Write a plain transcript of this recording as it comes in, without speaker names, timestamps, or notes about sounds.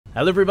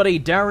Hello everybody,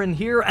 Darren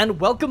here, and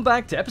welcome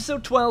back to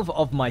episode 12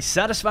 of my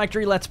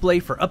Satisfactory Let's Play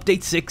for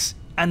Update 6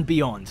 and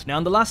beyond. Now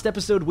in the last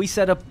episode we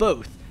set up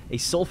both a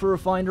sulfur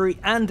refinery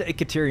and a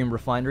caterium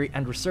refinery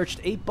and researched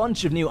a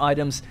bunch of new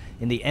items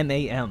in the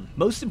MAM.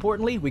 Most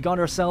importantly, we got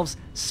ourselves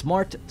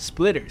smart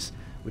splitters,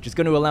 which is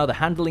going to allow the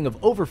handling of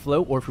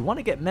overflow, or if we want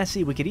to get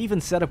messy, we could even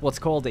set up what's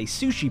called a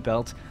sushi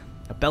belt,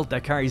 a belt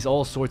that carries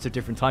all sorts of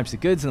different types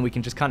of goods, and we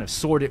can just kind of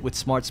sort it with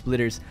smart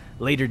splitters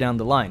later down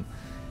the line.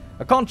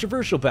 A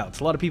controversial belt.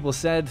 A lot of people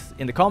said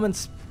in the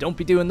comments, don't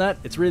be doing that,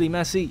 it's really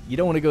messy, you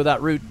don't want to go that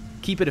route,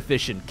 keep it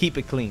efficient, keep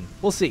it clean.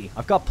 We'll see.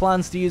 I've got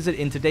plans to use it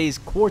in today's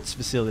quartz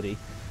facility,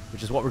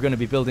 which is what we're going to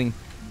be building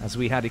as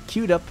we had it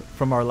queued up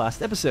from our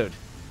last episode.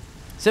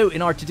 So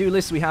in our to-do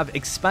list we have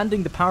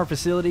expanding the power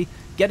facility,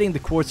 getting the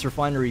quartz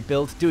refinery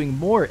built, doing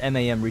more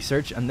MAM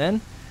research, and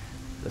then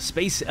the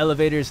space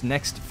elevator's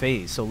next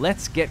phase. So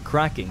let's get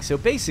cracking. So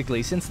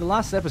basically, since the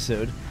last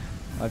episode,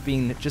 I've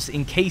been just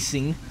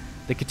encasing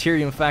the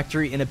caterium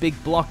factory in a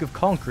big block of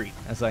concrete,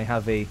 as I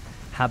have a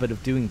habit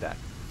of doing that.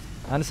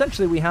 And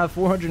essentially we have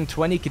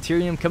 420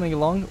 caterium coming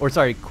along, or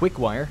sorry, quick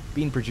wire,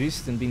 being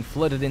produced and being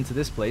flooded into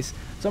this place.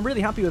 So I'm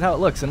really happy with how it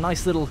looks. A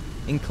nice little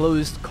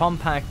enclosed,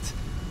 compact,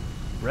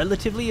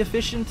 relatively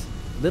efficient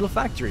little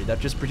factory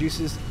that just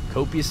produces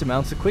copious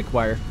amounts of quick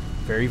wire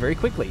very, very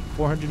quickly.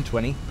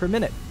 420 per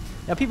minute.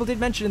 Now people did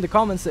mention in the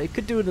comments that it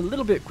could do it a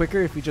little bit quicker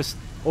if we just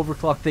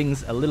overclock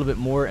things a little bit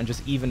more and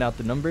just even out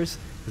the numbers,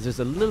 because there's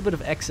a little bit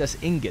of excess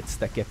ingots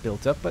that get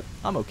built up, but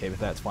I'm okay with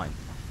that, it's fine.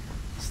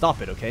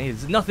 Stop it, okay?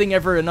 Is nothing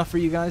ever enough for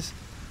you guys?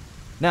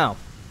 Now,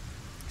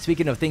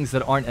 speaking of things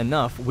that aren't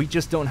enough, we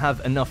just don't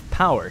have enough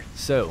power,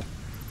 so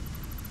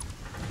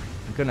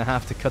I'm gonna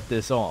have to cut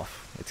this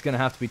off. It's gonna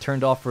have to be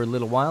turned off for a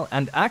little while,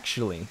 and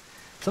actually,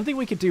 something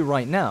we could do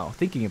right now,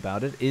 thinking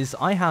about it, is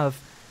I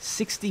have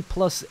 60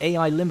 plus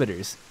AI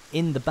limiters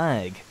in the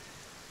bag.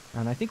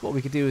 And I think what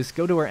we could do is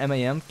go to our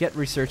MAM, get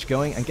research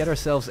going, and get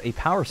ourselves a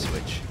power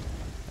switch.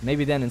 And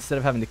maybe then, instead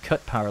of having to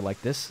cut power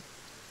like this,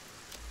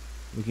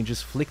 we can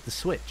just flick the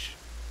switch.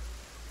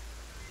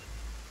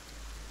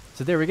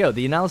 So there we go.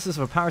 The analysis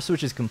of a power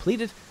switch is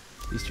completed.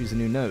 Please choose a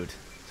new node.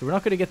 So we're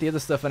not going to get the other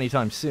stuff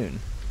anytime soon.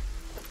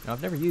 Now,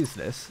 I've never used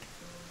this,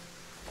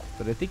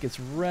 but I think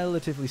it's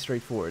relatively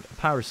straightforward. A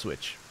power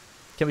switch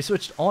can be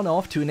switched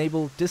on-off to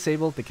enable,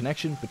 disable the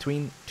connection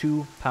between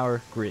two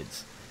power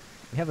grids.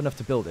 We have enough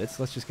to build it,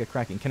 so let's just get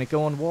cracking. Can it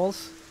go on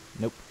walls?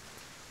 Nope.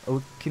 Oh,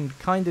 it can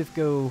kind of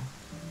go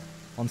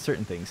on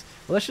certain things.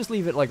 Well, let's just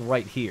leave it like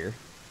right here.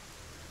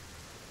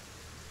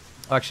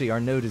 Oh, actually, our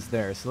node is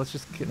there, so let's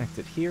just connect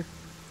it here.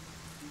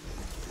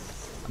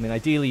 I mean,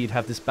 ideally, you'd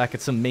have this back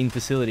at some main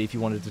facility if you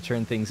wanted to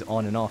turn things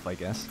on and off, I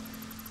guess. So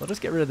I'll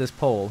just get rid of this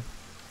pole.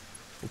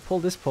 We'll pull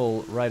this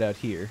pole right out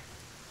here.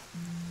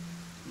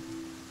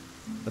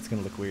 That's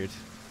gonna look weird.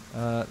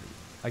 I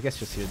guess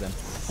just here then.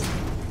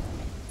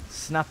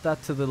 Snap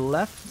that to the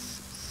left,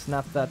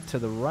 snap that to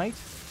the right.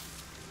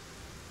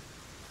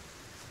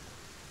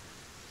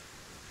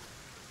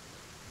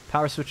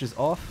 Power switch is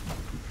off.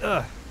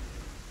 Ugh.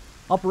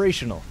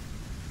 Operational.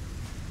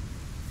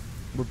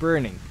 We're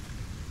burning.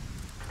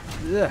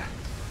 Ugh.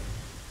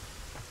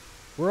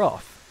 We're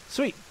off.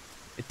 Sweet.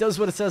 It does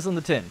what it says on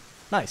the tin.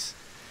 Nice.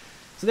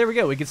 So there we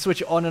go. We can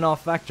switch on and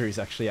off factories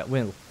actually at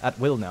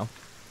will now,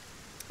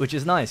 which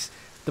is nice.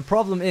 The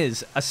problem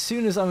is, as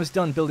soon as I was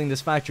done building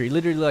this factory,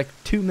 literally like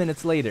 2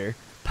 minutes later,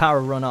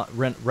 power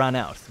ran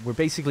out. We're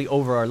basically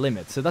over our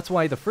limit. So that's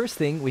why the first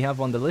thing we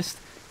have on the list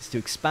is to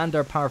expand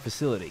our power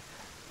facility.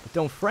 But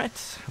don't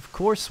fret. Of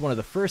course, one of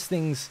the first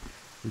things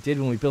we did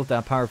when we built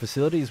that power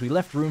facility is we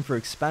left room for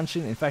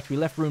expansion. In fact, we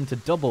left room to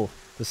double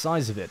the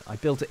size of it. I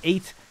built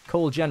 8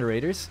 coal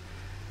generators.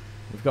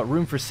 We've got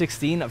room for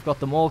 16. I've got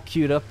them all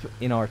queued up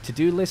in our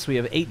to-do list. We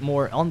have 8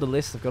 more on the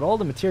list. I've got all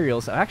the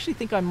materials. I actually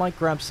think I might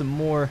grab some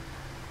more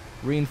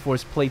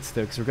reinforced plates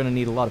though, because we're going to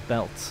need a lot of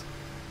belts.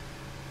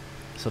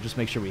 So I'll just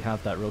make sure we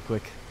have that real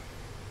quick.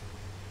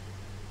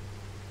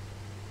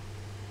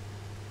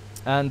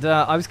 And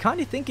I was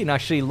kind of thinking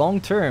actually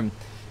long term,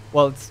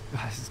 well it's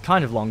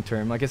kind of long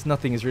term, I guess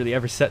nothing is really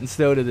ever set in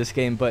stone in this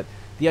game, but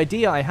the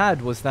idea I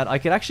had was that I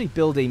could actually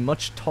build a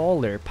much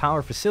taller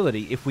power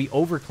facility if we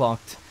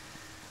overclocked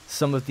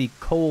some of the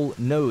coal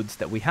nodes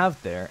that we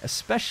have there,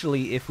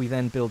 especially if we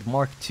then build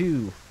Mark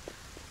II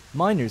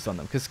miners on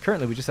them, because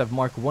currently we just have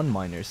Mark I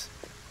miners.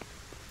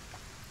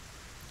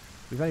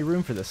 Do we have any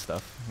room for this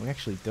stuff? We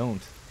actually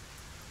don't.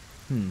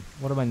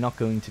 What am I not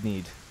going to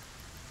need?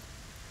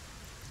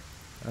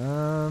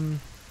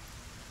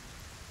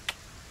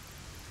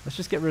 Let's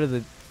just get rid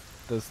of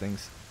those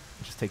things.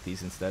 Let's just take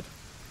these instead.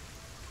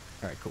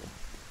 Alright, cool.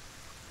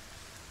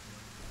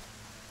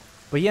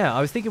 But yeah, I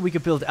was thinking we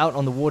could build out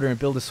on the water and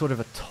build a sort of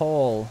a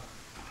tall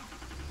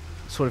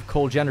sort of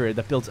coal generator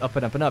that builds up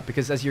and up and up,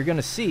 because as you're going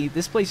to see,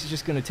 this place is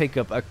just going to take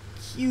up a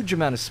huge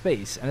amount of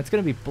space, and it's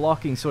going to be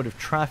blocking sort of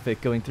traffic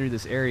going through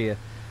this area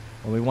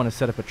when we want to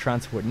set up a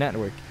transport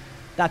network.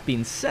 That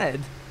being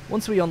said,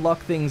 once we unlock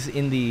things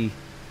in the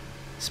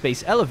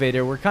space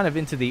elevator, we're kind of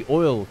into the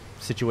oil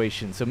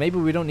situation, so maybe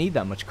we don't need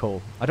that much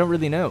coal. I don't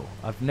really know.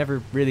 I've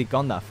never really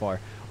gone that far.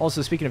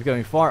 Also, speaking of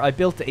going far, I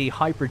built a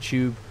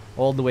hypertube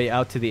all the way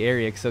out to the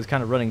area because I was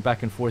kind of running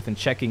back and forth and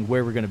checking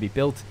where we're going to be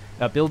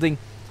building.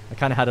 I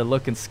kind of had a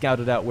look and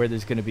scouted out where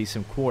there's going to be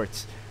some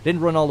quartz.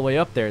 Didn't run all the way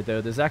up there,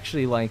 though. There's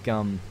actually, like,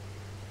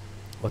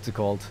 what's it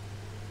called?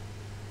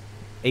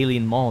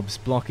 Alien mobs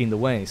blocking the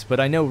ways. But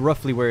I know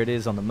roughly where it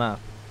is on the map,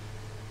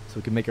 so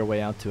we can make our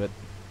way out to it.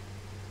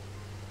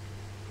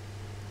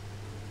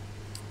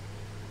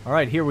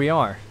 Alright, here we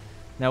are.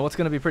 Now, what's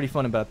going to be pretty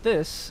fun about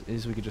this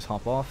is we could just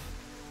hop off.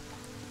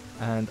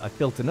 And I've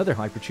built another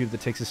hypertube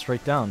that takes us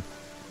straight down.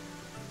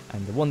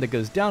 And the one that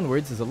goes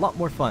downwards is a lot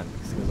more fun,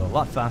 because it goes a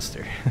lot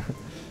faster.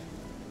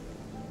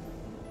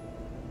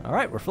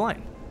 Alright, we're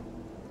flying.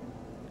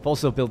 I've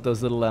also built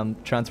those little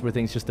transport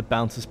things just to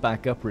bounce us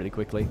back up really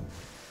quickly.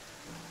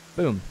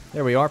 Boom.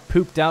 There we are,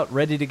 pooped out,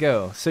 ready to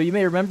go. So you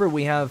may remember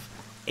we have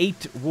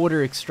 8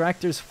 water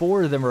extractors.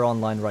 4 of them are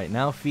online right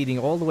now, feeding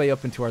all the way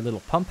up into our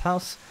little pump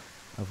house,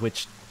 of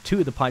which 2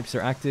 of the pipes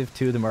are active,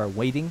 2 of them are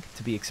waiting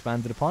to be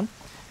expanded upon.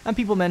 And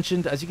people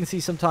mentioned, as you can see,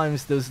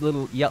 sometimes those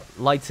little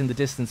lights in the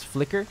distance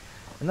flicker,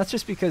 and that's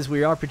just because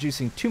we are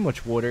producing too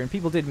much water, and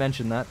people did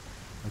mention that.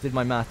 I did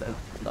my math,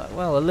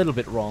 well, a little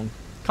bit wrong.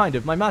 Kind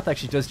of. My math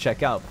actually does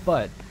check out,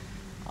 but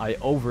I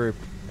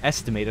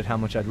overestimated how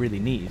much I'd really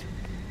need.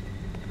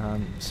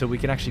 So we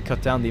can actually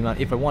cut down the amount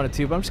if I wanted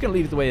to, but I'm just going to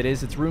leave it the way it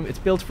is. It's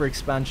built for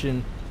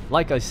expansion.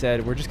 Like I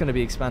said, we're just going to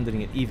be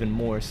expanding it even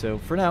more, so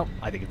for now,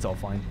 I think it's all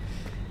fine.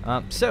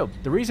 So,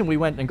 the reason we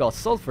went and got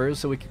sulfur is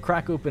so we could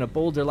crack open a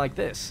boulder like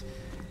this.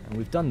 And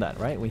we've done that,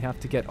 right? We have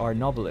to get our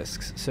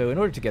nobelisks. So in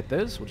order to get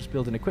those, we'll just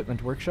build an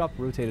equipment workshop,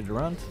 rotate it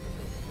around.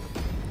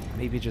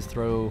 Maybe just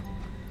throw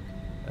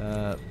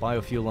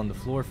biofuel on the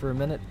floor for a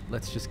minute.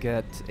 Let's just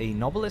get a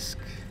nobelisk.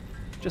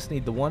 Just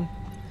need the one.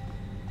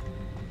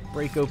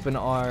 Break open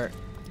our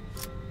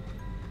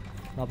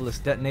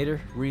nobelisk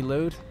detonator,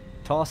 reload,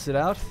 toss it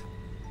out.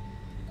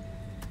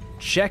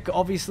 Check,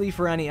 obviously,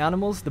 for any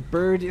animals. The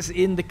bird is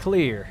in the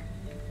clear.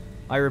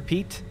 I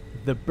repeat,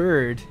 the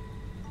bird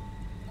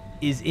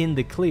is in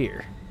the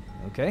clear.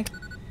 Okay?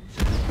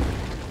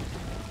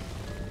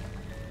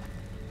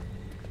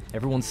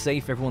 Everyone's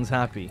safe, everyone's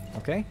happy.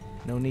 Okay?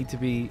 No need to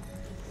be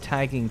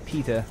tagging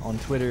PETA on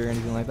Twitter or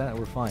anything like that.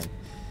 We're fine.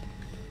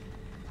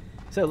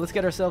 So, let's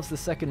get ourselves the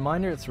second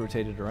miner. Let's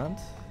rotate it around.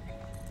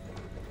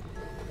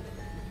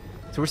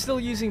 So, we're still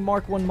using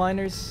Mark 1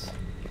 miners.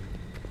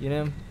 You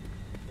know?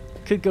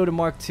 Could go to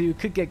Mark 2,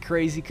 could get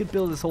crazy, could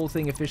build this whole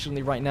thing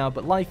efficiently right now,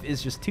 but life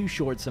is just too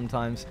short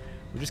sometimes.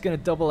 We're just going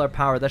to double our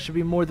power. That should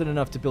be more than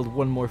enough to build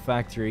one more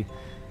factory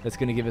that's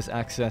going to give us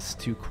access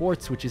to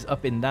quartz, which is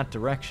up in that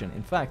direction.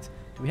 In fact,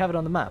 do we have it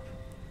on the map?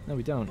 No,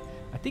 we don't.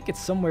 I think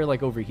it's somewhere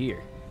like over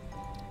here.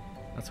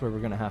 That's where we're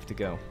going to have to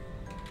go.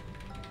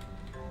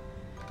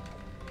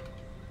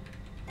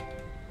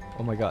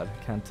 Oh my god,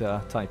 I can't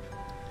type.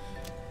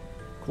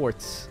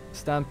 Quartz.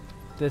 Stamp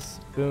this.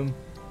 Boom.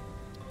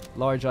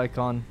 Large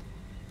icon.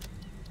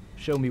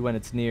 Show me when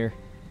it's near.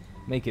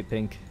 Make it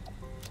pink.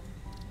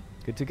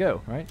 Good to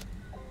go, right?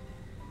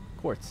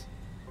 Quartz.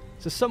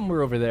 So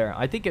somewhere over there.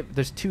 I think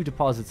there's 2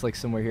 deposits like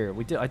somewhere here.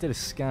 I did a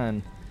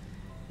scan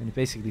and it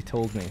basically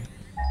told me.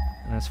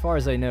 And as far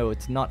as I know,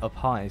 it's not up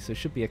high, so it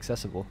should be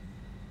accessible.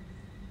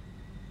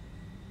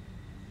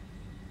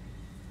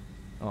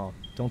 Oh,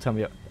 don't tell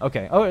me.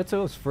 Okay. Oh,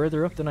 it's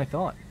further up than I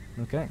thought.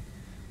 Okay.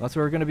 Well, that's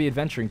where we're going to be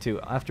adventuring to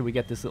after we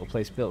get this little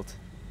place built.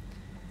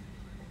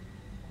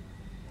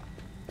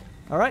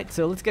 Alright,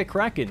 so let's get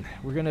cracking.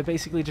 We're going to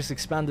basically just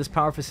expand this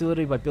power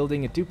facility by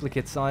building a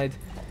duplicate side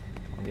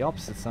on the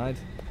opposite side.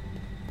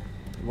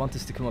 We want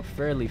this to come up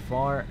fairly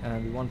far,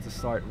 and we want it to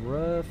start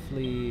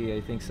roughly,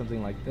 I think,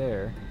 something like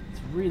there. It's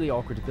really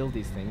awkward to build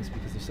these things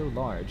because they're so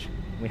large.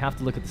 We have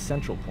to look at the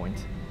central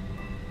point.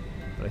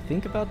 But I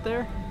think about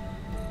there.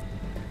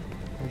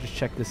 Let me just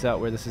check this out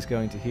where this is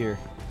going to here.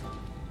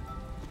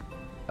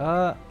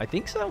 I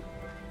think so.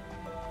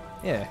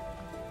 Yeah.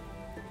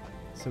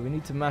 So we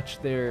need to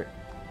match their...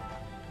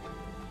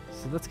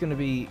 So that's going to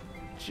be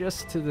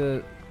just to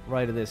the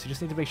right of this. You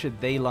just need to make sure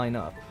they line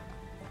up.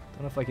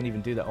 Don't know if I can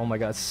even do that. Oh my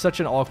god, it's such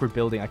an awkward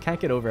building. I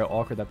can't get over how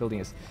awkward that building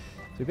is.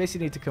 So we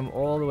basically need to come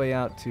all the way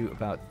out to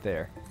about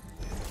there.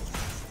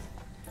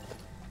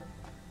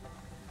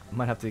 I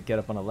might have to get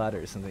up on a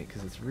ladder or something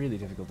because it's really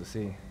difficult to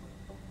see.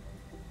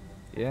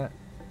 Yeah,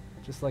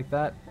 just like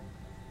that.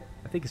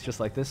 I think it's just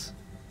like this.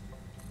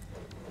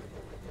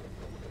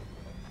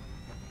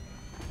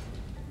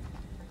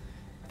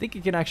 I think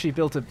it can actually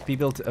be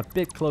built a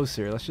bit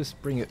closer. Let's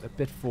just bring it a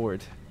bit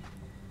forward.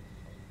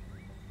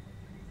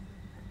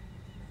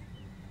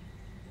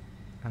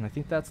 And I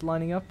think that's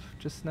lining up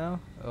just now.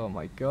 Oh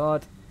my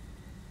god.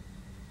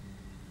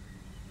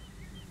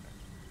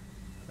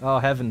 Oh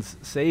heavens,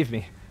 save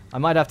me. I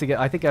might have to get,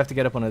 I think I have to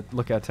get up on a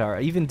lookout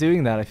tower. Even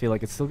doing that, I feel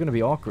like it's still going to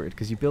be awkward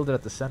because you build it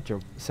at the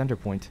center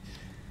point.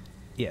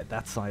 Yeah,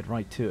 that side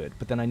right to it.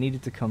 But then I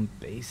needed to come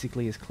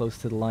basically as close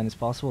to the line as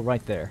possible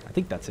right there. I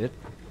think that's it.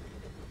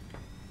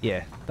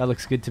 Yeah, that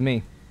looks good to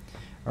me.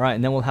 Alright,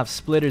 and then we'll have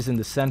splitters in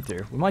the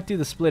center. We might do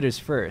the splitters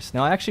first.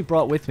 Now, I actually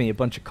brought with me a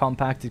bunch of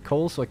compacted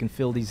coal so I can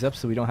fill these up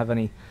so we don't have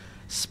any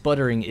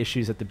sputtering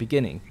issues at the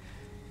beginning.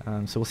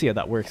 So we'll see how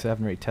that works. I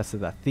haven't really tested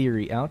that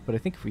theory out, but I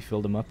think if we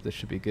fill them up, this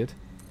should be good.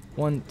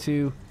 1,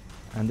 2,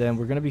 and then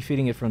we're going to be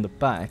feeding it from the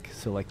back,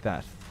 so like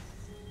that.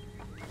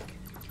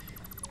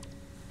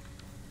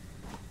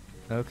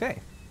 Okay.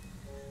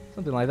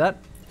 Something like that.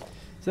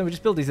 So then we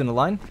just build these in a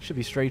line. Should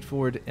be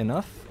straightforward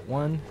enough.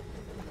 1,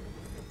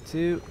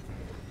 2,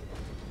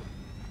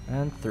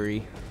 and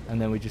 3. And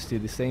then we just do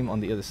the same on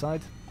the other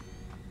side.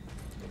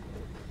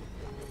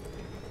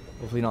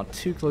 Hopefully not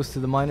too close to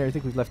the miner. I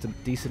think we've left a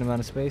decent amount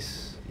of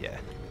space. Yeah.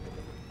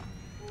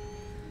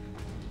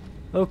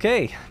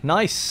 Okay,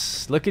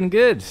 nice. Looking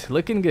good.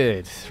 Looking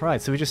good.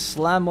 Right, so we just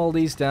slam all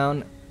these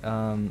down.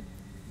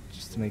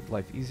 Just to make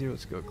life easier,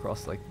 let's go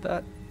across like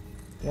that.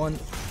 1,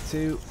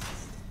 2,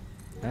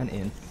 and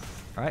in.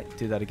 Alright,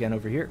 do that again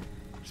over here.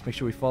 Just make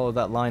sure we follow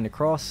that line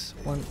across.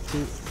 1, 2.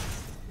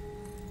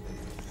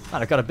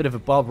 Man, I got a bit of a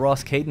Bob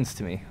Ross cadence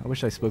to me. I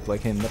wish I spoke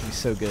like him. That'd be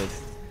so good.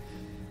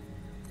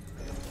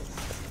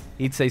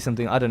 He'd say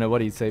something, I don't know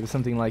what he'd say, but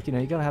something like, you know,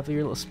 you gotta have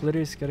your little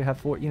splitters, you gotta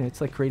have 4, you know,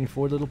 it's like creating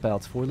 4 little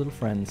belts, 4 little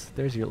friends.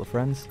 There's your little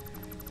friends.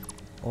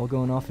 All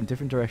going off in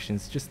different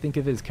directions. Just think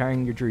of it as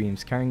carrying your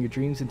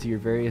dreams into your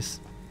various,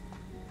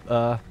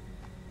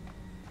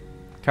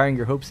 carrying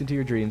your hopes into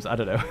your dreams. I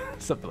don't know.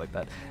 Something like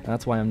that. And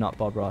that's why I'm not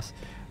Bob Ross.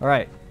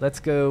 Alright,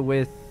 let's go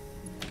with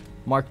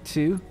Mark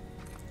II.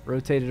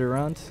 Rotate it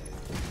around.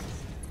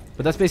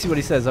 But that's basically what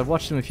he says. I've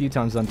watched him a few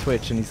times on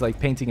Twitch, and he's like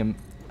painting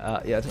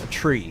a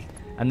tree.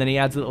 And then he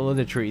adds little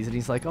other trees, and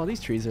he's like, oh, these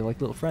trees are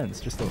like little friends.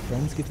 Just little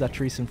friends. Give that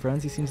tree some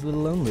friends. He seems a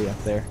little lonely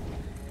up there.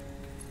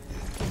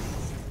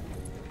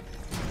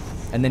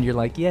 And then you're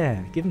like,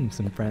 yeah, give him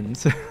some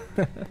friends.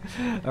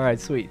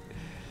 Alright, sweet.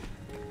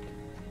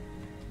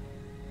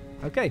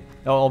 Okay.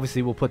 Oh,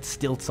 obviously we'll put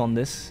stilts on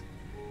this.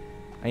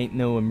 I ain't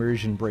no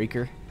immersion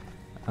breaker.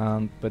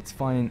 But it's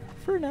fine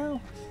for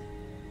now.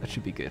 That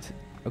should be good.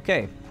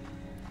 Okay.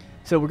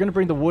 So we're going to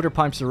bring the water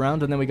pipes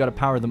around, and then we got to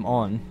power them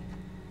on.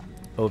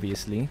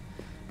 Obviously.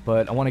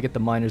 But I want to get the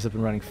miners up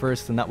and running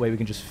first, and that way we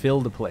can just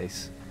fill the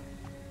place.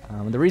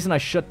 And the reason I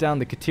shut down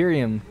the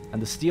Caterium and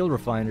the steel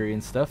refinery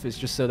and stuff is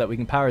just so that we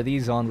can power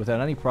these on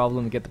without any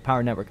problem and get the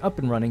power network up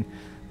and running.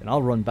 Then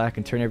I'll run back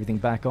and turn everything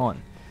back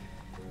on.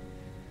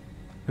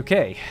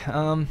 Okay,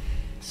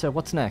 so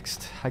what's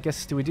next? I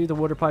guess, do we do the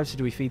water pipes or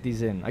do we feed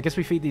these in? I guess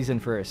we feed these in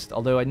first,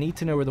 although I need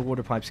to know where the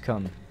water pipes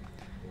come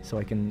so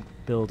I can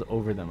build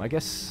over them. I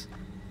guess...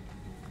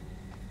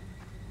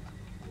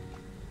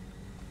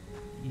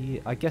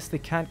 yeah, I guess they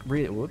can't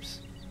really...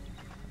 whoops.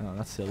 Oh,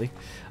 that's silly.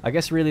 I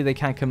guess really they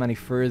can't come any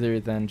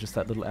further than just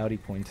that little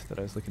outie point that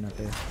I was looking at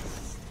there.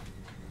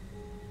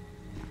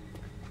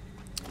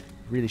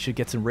 Really should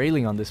get some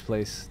railing on this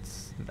place.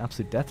 It's an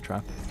absolute death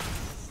trap.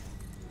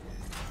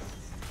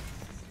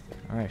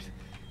 Alright.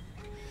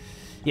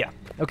 Yeah.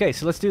 Okay,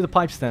 so let's do the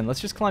pipes then. Let's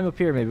just climb up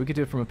here maybe. We could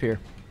do it from up here.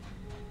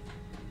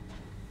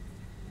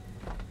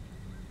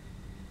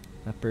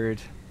 That bird.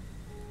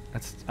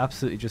 That's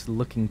absolutely just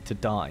looking to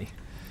die.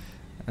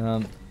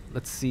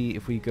 Let's see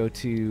if we go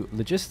to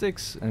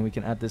logistics, and we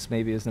can add this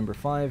maybe as number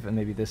 5, and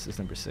maybe this is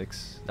number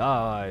 6.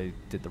 Ah, I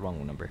did the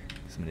wrong number.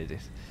 I'm an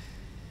idiot.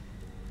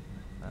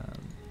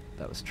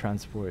 That was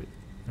transport.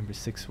 Number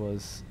 6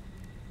 was...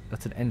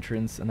 that's an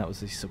entrance, and that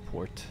was a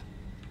support.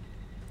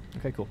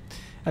 Okay, cool.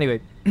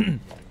 Anyway,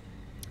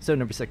 so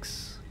number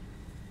 6.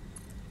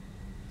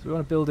 So we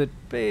want to build it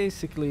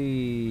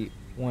basically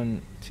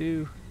 1,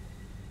 2.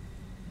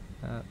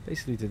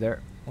 Basically to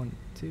there. 1,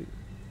 2.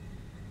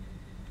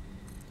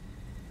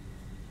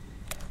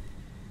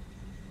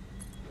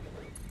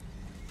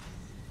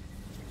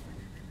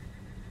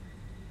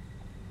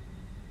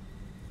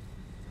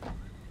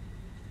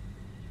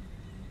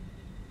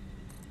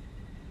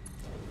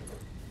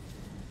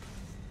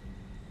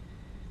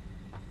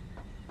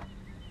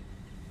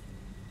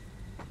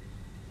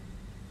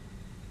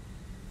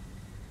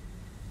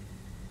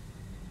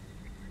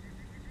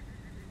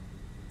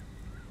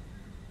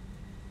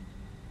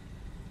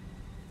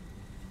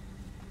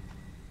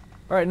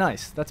 Alright,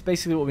 nice. That's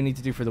basically what we need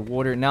to do for the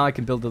water. Now I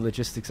can build the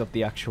logistics of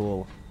the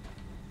actual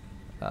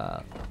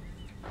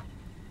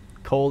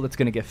coal that's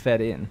going to get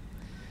fed in.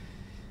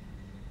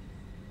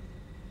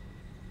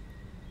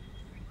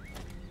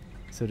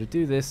 So to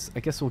do this,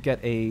 I guess we'll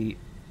get a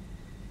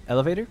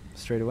elevator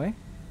straight away.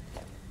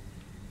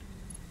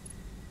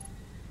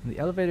 And the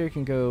elevator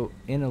can go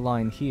in a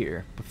line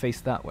here, but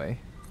face that way.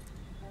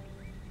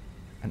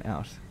 And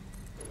out.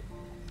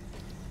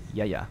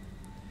 Yeah.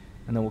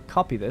 And then we'll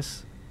copy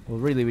this. Well,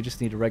 really, we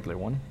just need a regular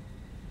one.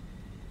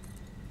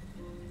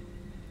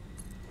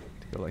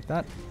 To go like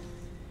that.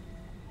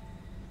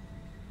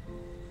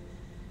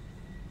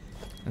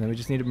 And then we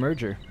just need a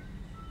merger.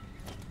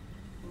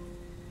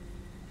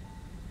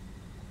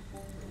 So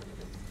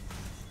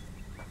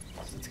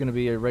it's going to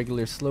be a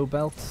regular slow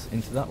belt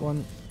into that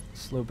one.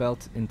 Slow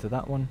belt into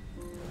that one.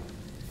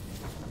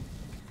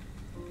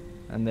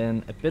 And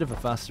then a bit of a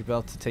faster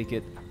belt to take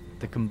it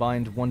the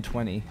combined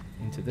 120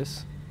 into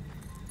this.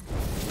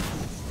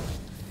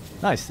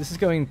 Nice, this is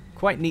going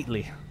quite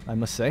neatly, I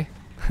must say.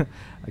 I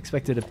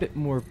expected a bit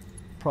more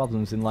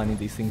problems in lining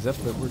these things up,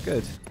 but we're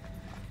good.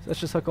 So let's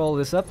just hook all of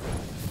this up.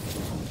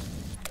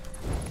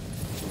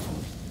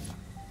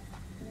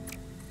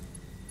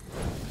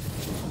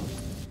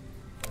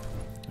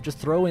 Just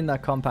throw in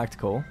that compact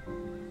coal.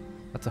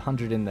 That's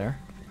 100 in there.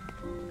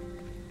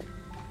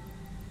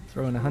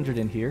 Throw in 100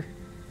 in here.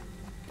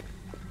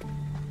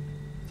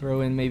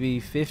 Throw in maybe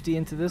 50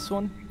 into this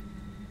one.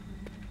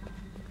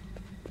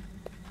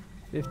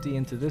 50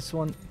 into this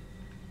one.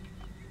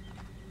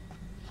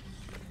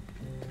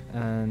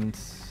 And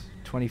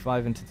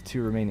 25 into the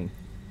 2 remaining.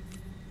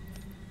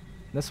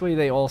 This way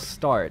they all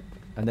start,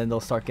 and then they'll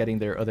start getting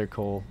their other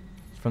coal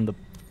from the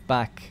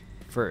back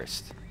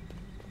first,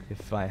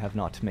 if I have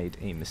not made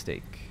a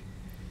mistake.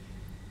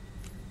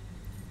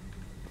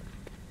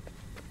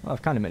 Well,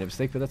 I've kind of made a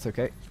mistake, but that's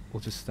okay.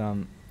 We'll just,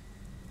 no,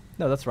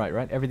 that's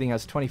right? Everything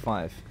has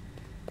 25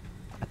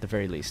 at the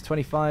very least.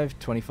 25,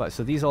 25.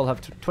 So these all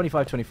have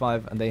 25,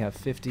 25, and they have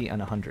 50 and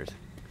 100.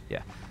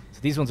 Yeah. So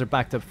these ones are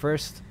backed up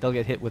first. They'll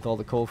get hit with all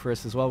the coal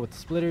first as well with the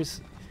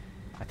splitters.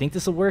 I think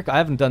this will work. I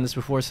haven't done this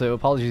before, so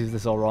apologies if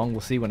this is all wrong.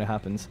 We'll see when it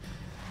happens.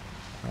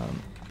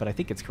 But I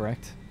think it's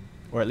correct.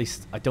 Or at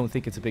least I don't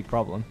think it's a big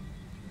problem.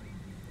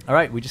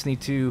 Alright, we just need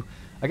to...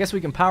 I guess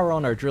we can power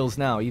on our drills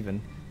now,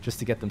 even, just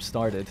to get them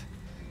started.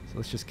 So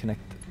let's just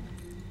connect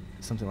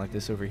something like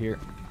this over here.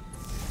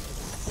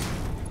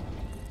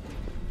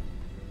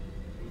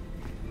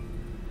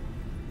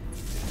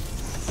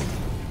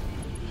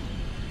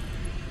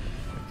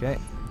 Okay,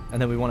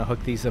 and then we want to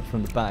hook these up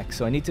from the back.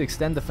 So I need to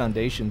extend the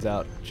foundations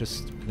out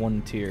just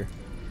 1 tier.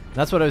 And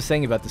that's what I was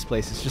saying about this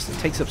place. It's just, it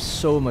takes up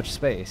so much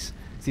space.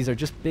 These are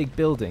just big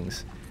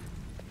buildings.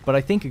 But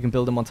I think you can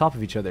build them on top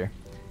of each other.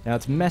 Now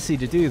it's messy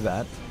to do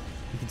that.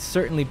 You can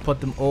certainly put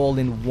them all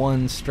in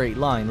one straight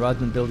line rather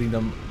than building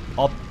them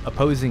up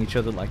opposing each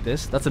other like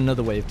this. That's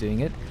another way of doing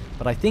it.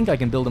 But I think I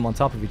can build them on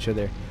top of each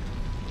other.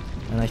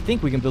 And I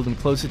think we can build them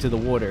closer to the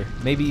water.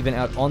 Maybe even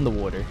out on the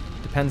water.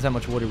 Depends how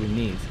much water we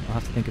need. I'll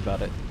have to think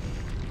about it.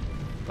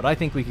 But I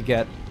think we could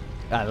get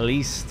at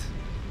least...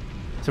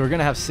 So we're going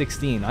to have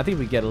 16. I think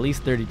we get at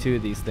least 32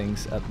 of these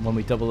things when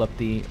we double up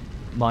the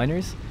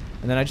miners.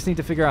 And then I just need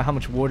to figure out how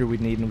much water we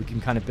need, and we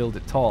can kind of build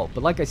it tall.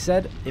 But like I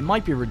said, it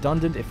might be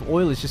redundant. If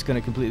oil is just going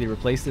to completely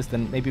replace this,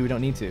 then maybe we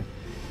don't need to.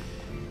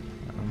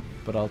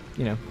 But I'll,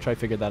 you know, try to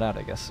figure that out,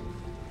 I guess.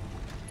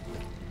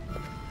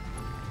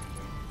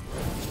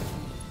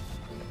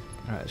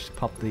 Alright, let's just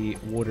pop the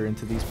water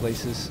into these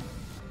places.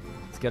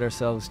 Let's get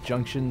ourselves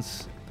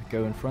junctions that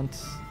go in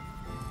front.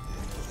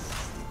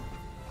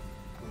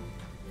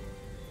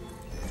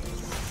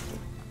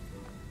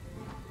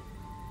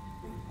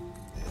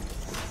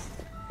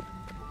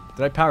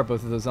 Did I power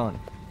both of those on?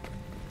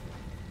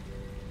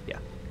 Yeah.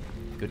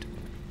 Good.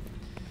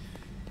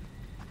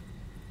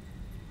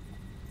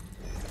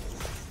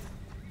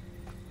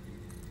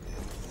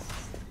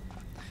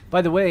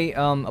 By the way,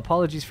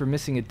 apologies for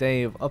missing a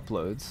day of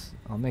uploads.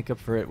 I'll make up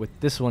for it with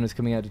this one is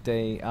coming out a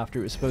day after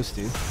it was supposed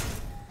to.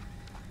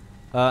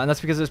 And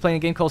that's because I was playing a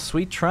game called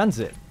Sweet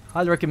Transit.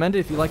 Highly recommend it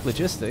if you like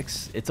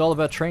logistics. It's all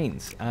about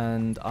trains,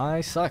 and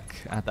I suck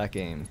at that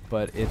game,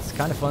 but it's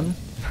kind of fun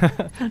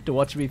to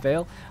watch me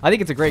fail. I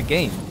think it's a great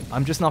game.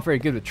 I'm just not very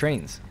good with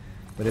trains,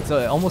 but it's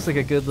almost like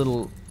a good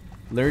little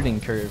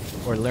learning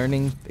curve, or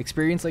learning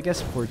experience, I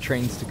guess, for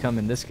trains to come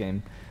in this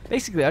game.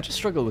 Basically, I just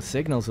struggle with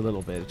signals a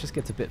little bit. It just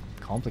gets a bit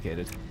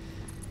complicated.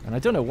 And I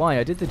don't know why.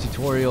 I did the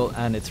tutorial,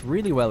 and it's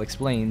really well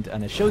explained,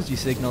 and it shows you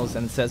signals,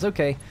 and it says,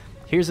 okay,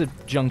 here's a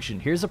junction.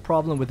 Here's a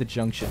problem with a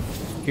junction.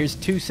 Here's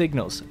 2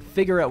 signals.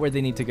 Figure out where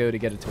they need to go to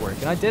get it to work.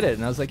 And I did it,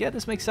 and I was like, yeah,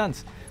 this makes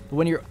sense. But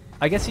when you're...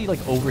 I guess you, like,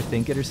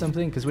 overthink it or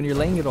something, because when you're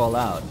laying it all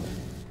out,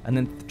 and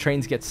then the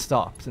trains get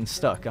stopped and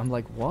stuck, I'm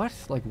like, what?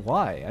 Like,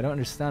 why? I don't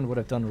understand what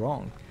I've done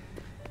wrong.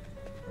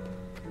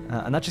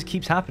 And that just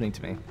keeps happening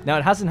to me. Now,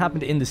 it hasn't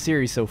happened in the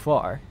series so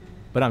far,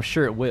 but I'm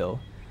sure it will.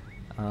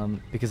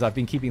 Because I've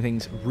been keeping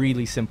things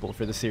really simple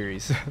for the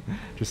series,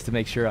 just to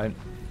make sure I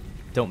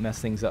don't mess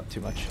things up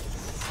too much.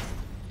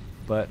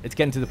 But it's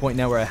getting to the point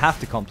now where I have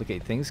to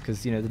complicate things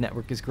because, you know, the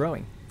network is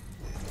growing.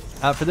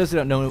 For those who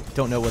don't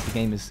know what the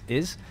game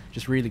is,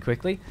 just really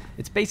quickly,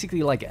 it's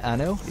basically like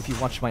Anno. If you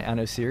watch my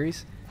Anno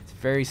series, it's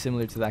very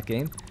similar to that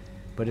game,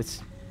 but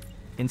it's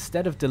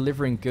instead of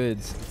delivering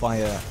goods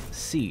via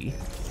sea,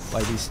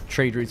 by these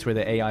trade routes where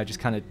the AI just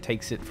kind of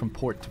takes it from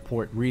port to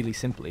port really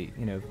simply,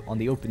 you know, on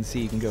the open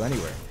sea you can go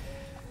anywhere.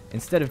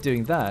 Instead of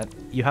doing that,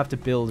 you have to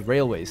build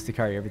railways to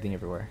carry everything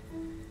everywhere.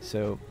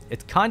 So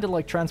it's kind of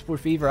like Transport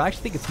Fever. I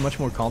actually think it's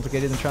much more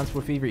complicated than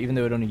Transport Fever, even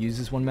though it only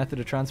uses one method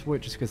of transport,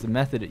 just because the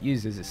method it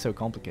uses is so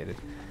complicated.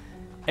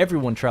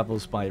 Everyone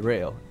travels by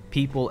rail,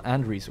 people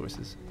and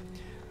resources.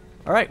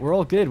 Alright, we're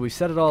all good. We've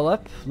set it all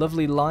up.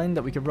 Lovely line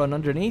that we can run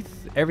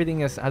underneath.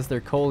 Everything has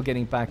their coal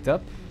getting backed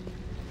up,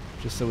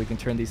 just so we can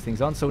turn these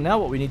things on. So now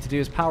what we need to do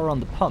is power on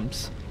the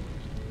pumps,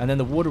 and then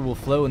the water will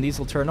flow and these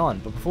will turn on.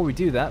 But before we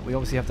do that, we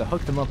obviously have to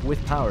hook them up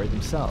with power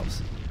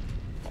themselves.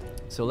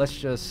 So let's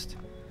just...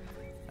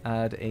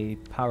 add a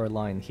power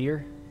line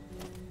here.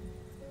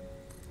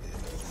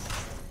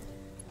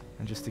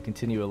 And just to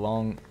continue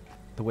along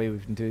the way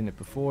we've been doing it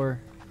before.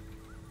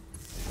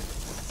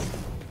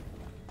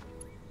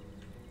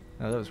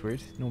 Oh, that was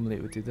weird. Normally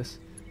it would do this.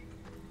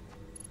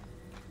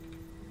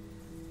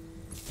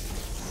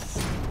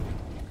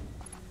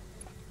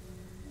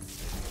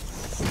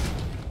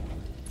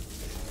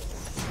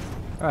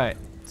 Alright,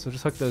 so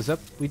just hook those up.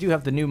 We do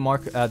have the new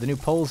the new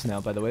poles now,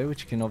 by the way,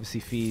 which can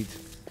obviously feed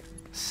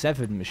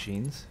 7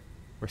 machines,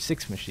 or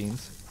 6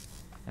 machines,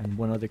 and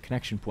 1 other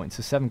connection point.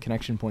 So 7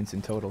 connection points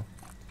in total.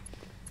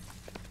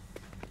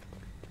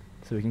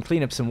 So we can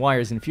clean up some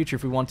wires in the future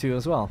if we want to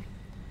as well.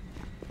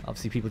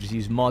 Obviously people just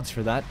use mods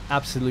for that.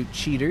 Absolute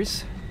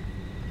cheaters.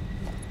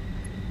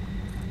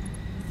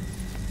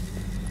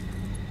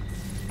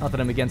 Not that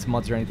I'm against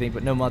mods or anything,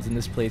 but no mods in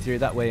this playthrough.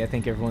 That way I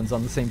think everyone's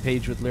on the same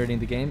page with learning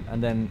the game,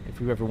 and then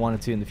if we ever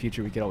wanted to in the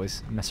future, we could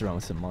always mess around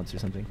with some mods or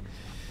something.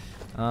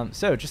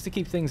 So just to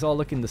keep things all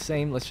looking the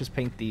same, let's just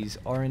paint these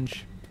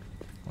orange.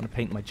 I want to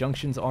paint my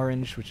junctions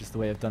orange, which is the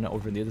way I've done it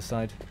over on the other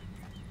side.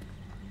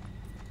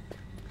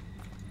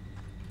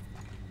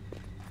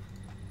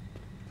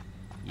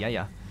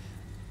 Yeah.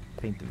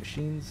 Paint the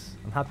machines.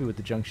 I'm happy with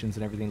the junctions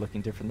and everything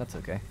looking different. That's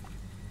okay.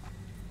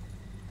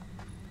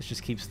 This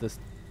just keeps the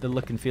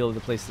look and feel of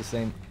the place the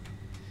same.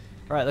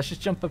 Alright, let's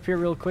just jump up here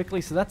real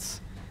quickly. So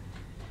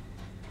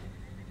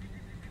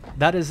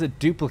that is a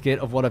duplicate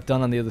of what I've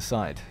done on the other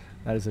side.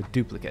 That is a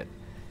duplicate.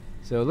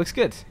 So it looks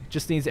good. It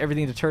just needs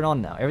everything to turn on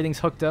now. Everything's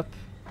hooked up.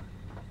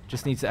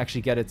 Just needs to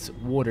actually get its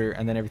water,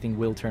 and then everything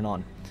will turn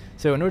on.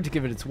 So in order to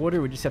give it its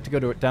water, we just have to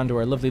go down to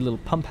our lovely little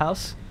pump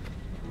house.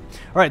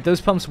 Alright, those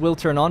pumps will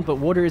turn on, but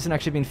water isn't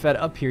actually being fed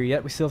up here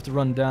yet. We still have to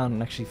run down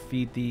and actually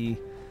feed the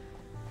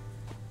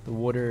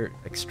water,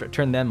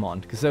 turn them on.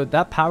 Because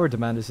that power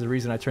demand is the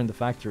reason I turned the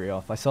factory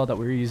off. I saw that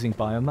we were using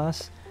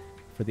biomass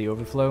for the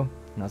overflow,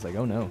 and I was like,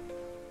 oh no.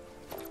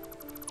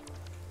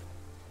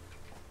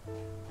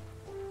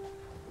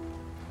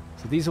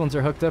 So these ones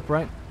are hooked up,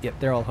 right?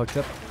 Yep, they're all hooked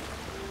up.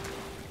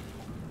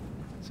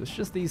 So it's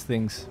just these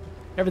things.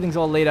 Everything's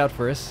all laid out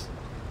for us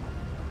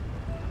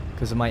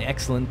because of my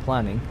excellent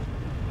planning.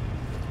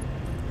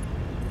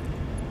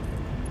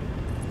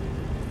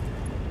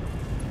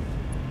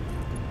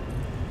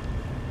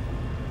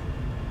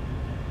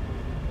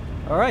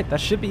 Alright,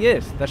 that should be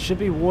it. That should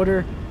be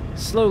water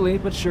slowly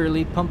but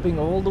surely pumping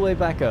all the way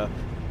back up.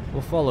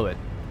 We'll follow it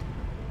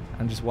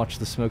and just watch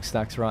the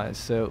smokestacks rise.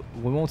 So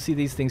we won't see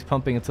these things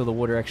pumping until the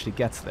water actually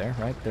gets there,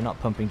 right? They're not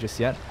pumping just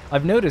yet.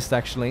 I've noticed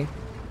actually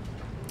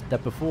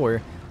that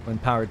before, when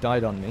power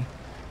died on me,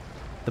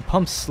 the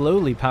pumps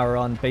slowly power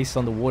on based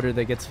on the water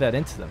that gets fed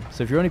into them.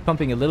 So if you're only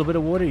pumping a little bit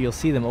of water, you'll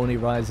see them only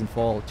rise and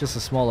fall just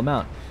a small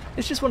amount.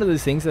 It's just one of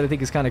those things that I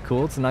think is kind of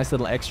cool. It's a nice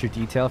little extra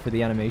detail for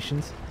the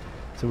animations.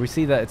 So we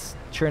see that it's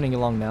churning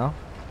along now.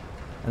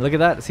 And look at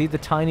that. See the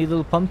tiny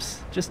little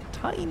pumps? Just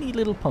tiny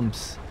little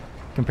pumps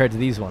compared to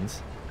these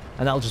ones.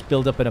 And that'll just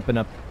build up and up and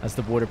up as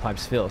the water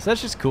pipes fill. So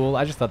that's just cool.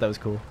 I just thought that was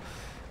cool.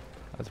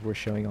 That's worth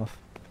showing off.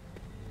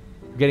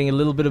 We're getting a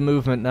little bit of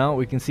movement now.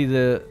 We can see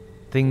the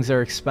things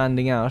are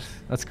expanding out.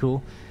 That's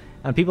cool.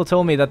 And people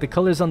told me that the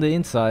colors on the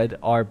inside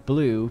are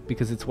blue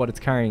because it's what it's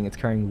carrying. It's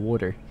carrying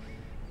water.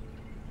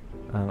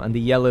 And the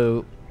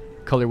yellow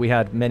color we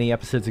had many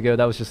episodes ago,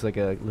 that was just like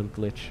a little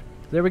glitch.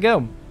 There we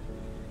go.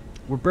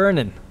 We're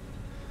burning.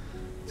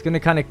 It's going to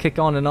kind of kick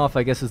on and off,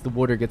 I guess, as the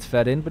water gets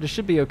fed in, but it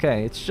should be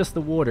okay. It's just the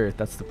water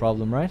that's the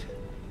problem, right?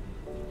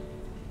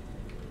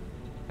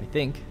 I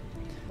think.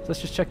 So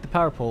let's just check the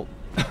power pole.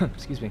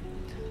 Excuse me.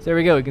 So there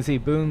we go. You can see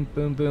boom,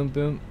 boom, boom,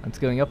 boom. And it's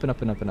going up and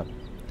up and up and up.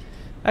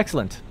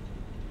 Excellent.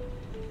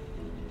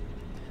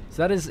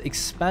 So that is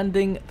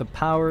expanding the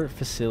power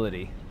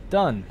facility.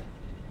 Done.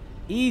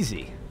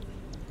 Easy.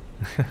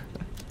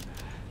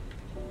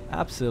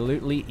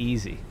 Absolutely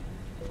easy.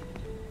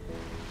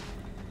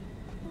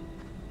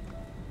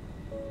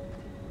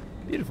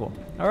 Beautiful.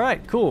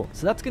 Alright, cool.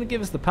 So that's going to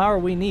give us the power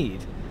we need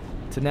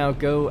to now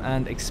go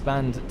and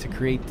expand to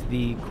create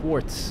the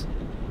quartz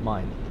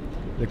mine.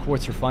 The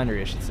quartz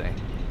refinery, I should say.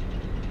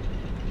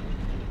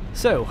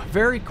 So,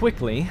 very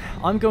quickly,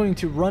 I'm going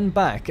to run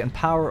back and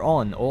power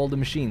on all the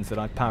machines that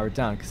I've powered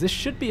down, because this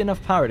should be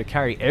enough power to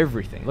carry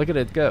everything. Look at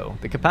it go.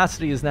 The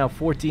capacity is now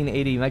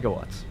 1480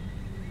 megawatts.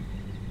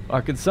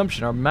 Our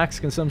consumption, our max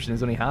consumption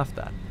is only half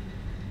that.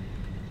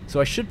 So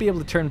I should be able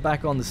to turn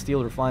back on the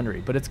steel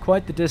refinery, but it's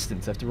quite the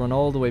distance. I have to run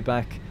all the way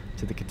back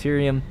to the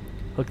Caterium,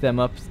 hook them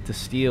up to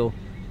steel,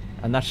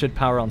 and that should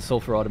power on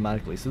sulfur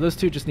automatically. So those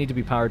two just need to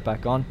be powered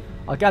back on.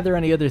 I'll gather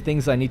any other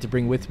things I need to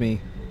bring with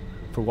me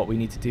for what we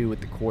need to do with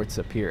the quartz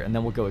up here, and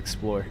then we'll go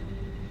explore.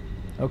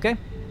 Okay?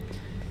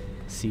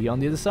 See you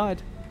on the other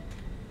side.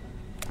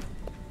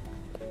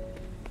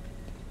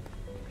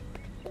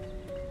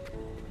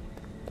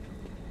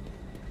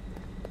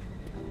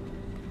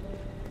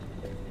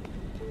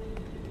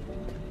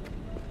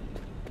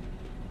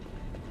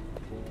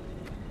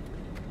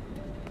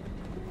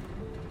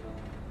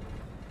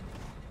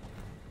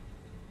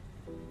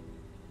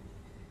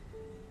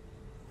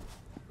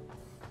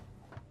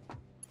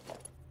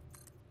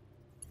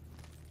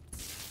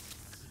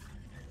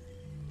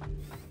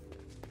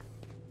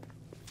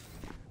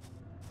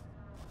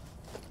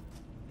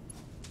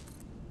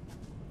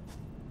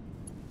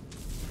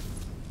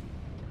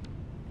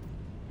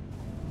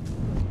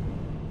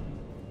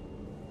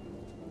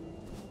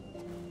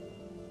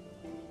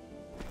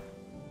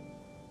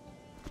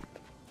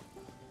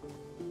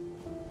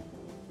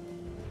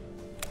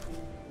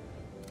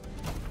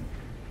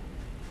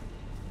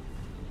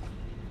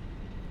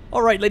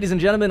 Alright, ladies and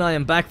gentlemen, I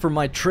am back from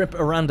my trip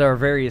around our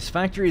various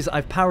factories.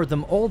 I've powered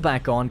them all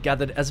back on,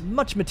 gathered as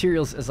much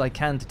materials as I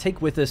can to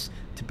take with us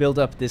to build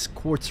up this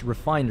quartz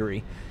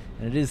refinery.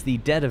 And it is the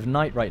dead of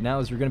night right now,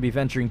 as we're going to be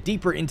venturing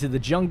deeper into the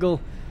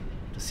jungle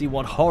to see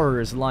what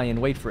horrors lie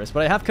in wait for us.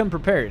 But I have come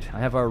prepared. I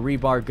have our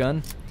rebar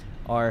gun,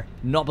 our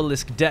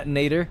Nobelisk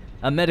detonator,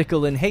 a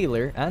medical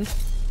inhaler, and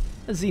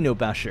a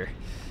xenobasher.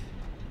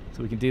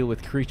 So we can deal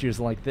with creatures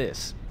like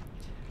this.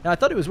 Now, I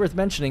thought it was worth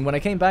mentioning, when I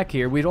came back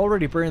here, we'd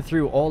already burned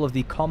through all of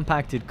the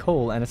compacted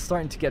coal, and it's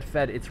starting to get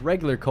fed its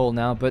regular coal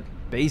now, but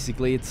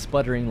basically it's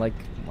sputtering like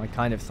I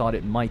kind of thought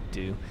it might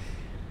do.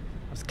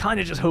 I was kind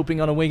of just hoping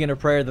on a wing and a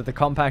prayer that the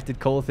compacted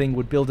coal thing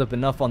would build up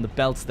enough on the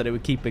belts that it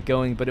would keep it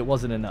going, but it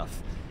wasn't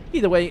enough.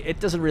 Either way, it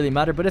doesn't really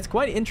matter, but it's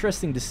quite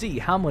interesting to see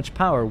how much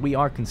power we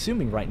are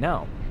consuming right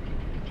now.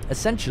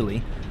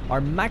 Essentially, our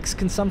max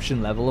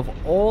consumption level of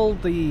all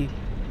the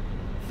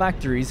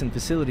factories and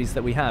facilities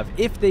that we have,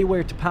 if they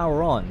were to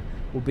power on,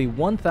 will be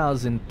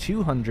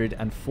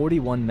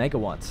 1,241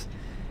 megawatts.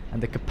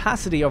 And the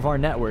capacity of our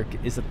network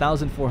is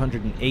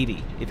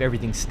 1,480 if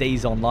everything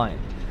stays online.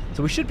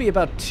 So we should be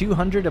about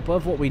 200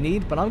 above what we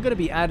need, but I'm going to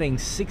be adding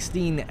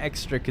 16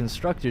 extra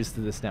constructors to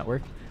this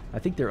network. I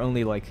think they're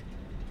only like,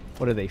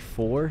 what are they,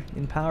 4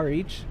 in power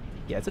each?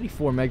 Yeah, it's only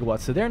 4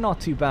 megawatts, so they're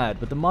not too bad,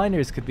 but the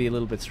miners could be a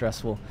little bit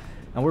stressful.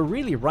 And we're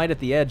really right at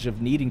the edge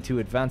of needing to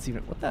advance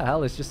even... What the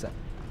hell is just that?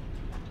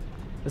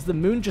 Has the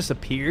moon just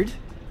appeared?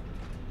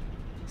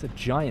 It's a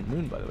giant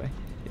moon, by the way.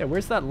 Yeah,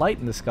 where's that light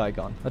in the sky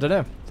gone? I don't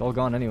know. It's all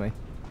gone anyway.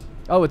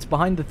 Oh, it's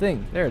behind the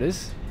thing. There it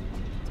is.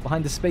 It's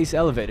behind the space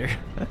elevator.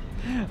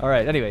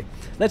 Alright, anyway.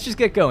 Let's just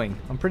get going.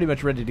 I'm pretty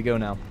much ready to go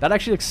now. That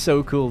actually looks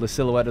so cool, the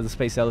silhouette of the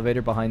space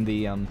elevator behind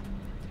the, I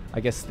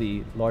guess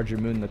the larger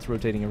moon that's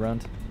rotating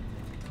around.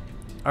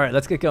 Alright,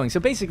 let's get going.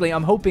 So basically,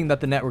 I'm hoping that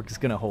the network is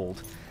going to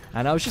hold.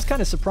 And I was just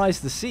kind of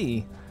surprised to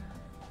see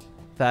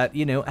that,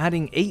 you know,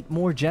 adding 8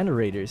 more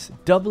generators,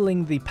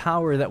 doubling the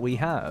power that we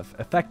have,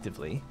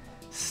 effectively,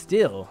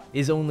 still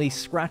is only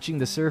scratching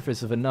the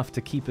surface of enough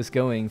to keep us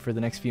going for the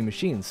next few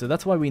machines. So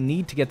that's why we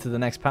need to get to the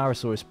next power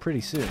source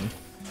pretty soon.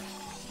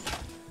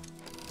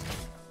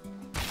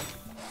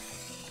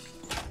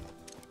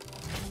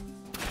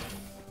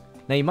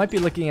 Now, you might be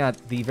looking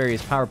at the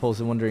various power poles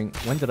and wondering,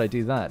 when did I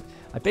do that?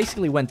 I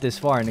basically went this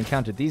far and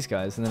encountered these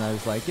guys, and then I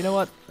was like, you know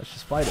what, let's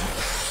just fight them.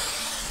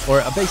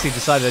 Or I basically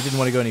decided I didn't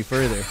want to go any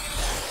further.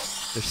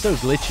 They're so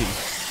glitchy.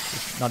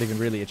 It's not even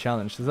really a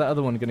challenge. Is that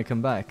other one going to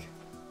come back?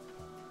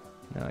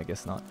 No, I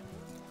guess not.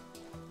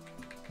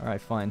 Alright,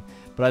 fine.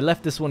 But I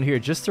left this one here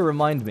just to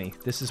remind me.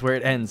 This is where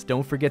it ends.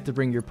 Don't forget to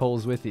bring your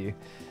poles with you.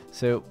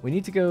 So we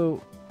need to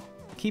go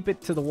keep it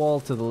to the wall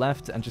to the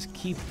left and just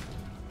keep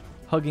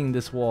hugging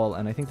this wall,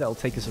 and I think that'll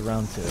take us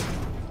around to it.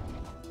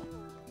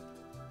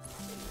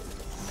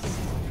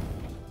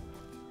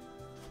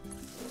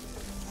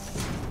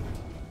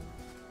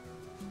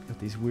 Got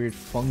these weird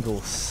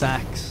fungal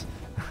sacks.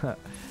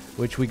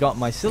 Which we got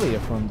mycelia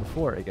from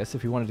before, I guess,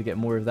 if we wanted to get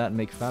more of that and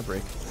make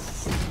fabric.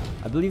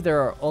 I believe there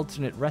are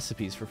alternate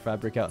recipes for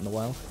fabric out in the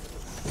wild.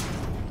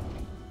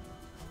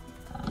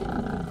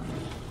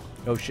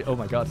 Oh shit, oh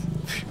my god.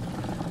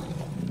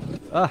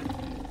 Ah,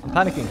 I'm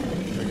panicking.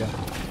 There we go.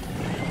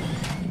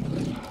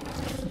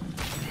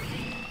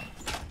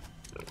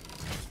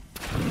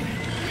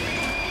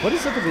 What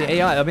is up with the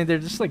AI? I mean, they're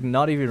just like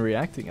not even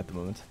reacting at the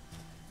moment.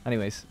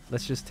 Anyways,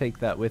 let's just take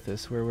that with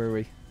us. Where were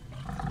we?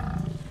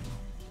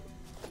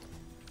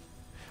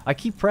 I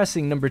keep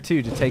pressing number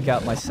 2 to take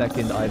out my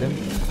second item,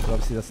 but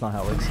obviously that's not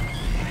how it works.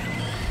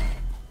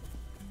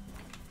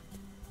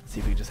 Let's see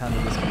if we can just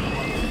handle this one.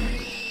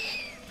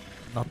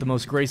 Not the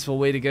most graceful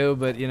way to go,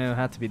 but, you know,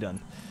 had to be done.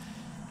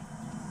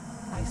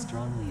 I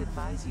strongly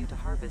advise you to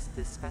harvest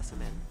this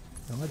specimen.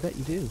 Oh, I bet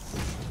you do.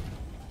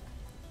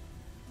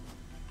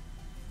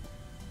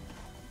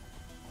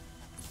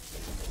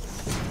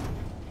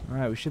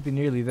 Alright, we should be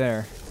nearly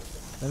there.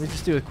 Let me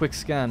just do a quick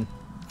scan.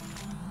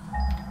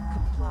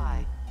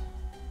 Comply.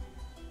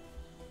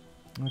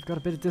 I've got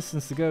a bit of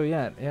distance to go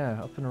yet.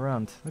 Yeah, up and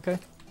around. Okay.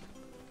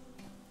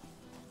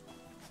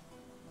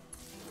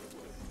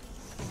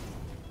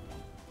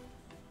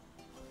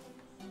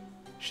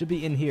 Should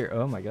be in here.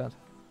 Oh my god.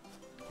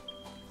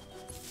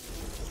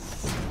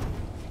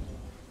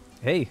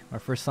 Hey, our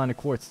first sign of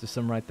quartz. There's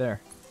some right there.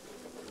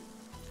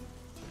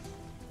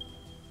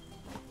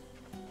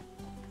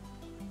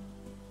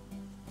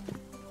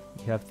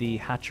 You have the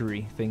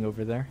hatchery thing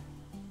over there.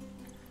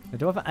 I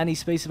don't have any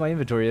space in my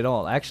inventory at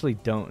all. I actually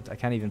don't. I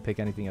can't even pick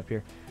anything up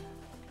here.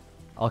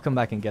 I'll come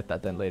back and get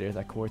that then later,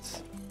 that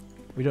quartz.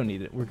 We don't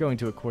need it. We're going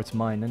to a quartz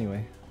mine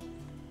anyway.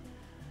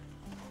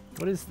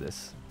 What is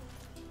this?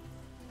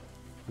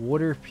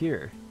 Water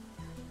pure.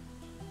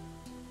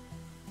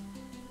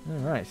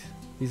 Alright.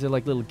 These are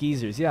like little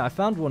geysers. Yeah, I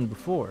found one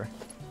before.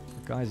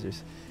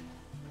 Geysers.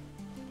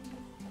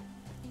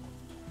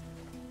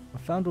 I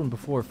found one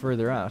before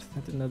further out. I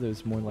didn't know there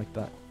was more like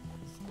that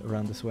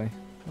around this way.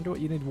 I wonder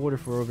what you need water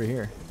for over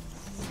here.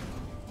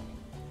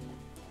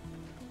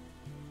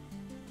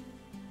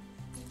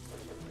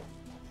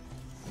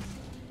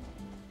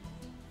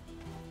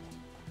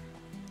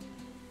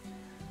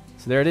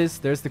 So there it is.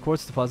 There's the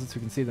quartz deposits.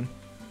 We can see them.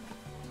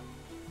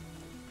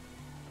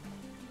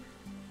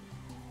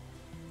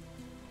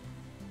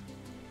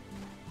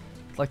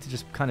 I'd like to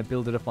just kind of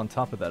build it up on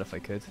top of that if I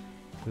could.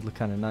 It would look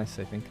kind of nice,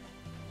 I think.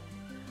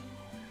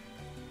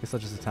 Guess I'll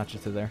just attach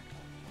it to there.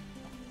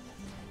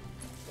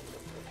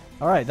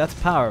 Alright, that's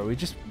power. We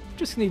just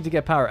need to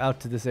get power out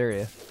to this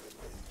area.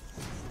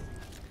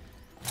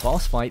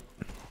 Boss fight.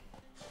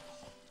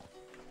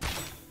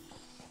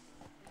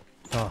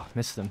 Oh,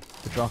 missed him.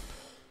 The drop.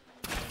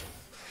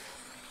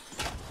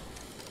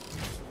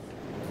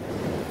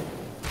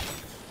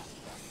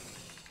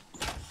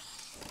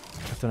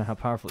 I don't know how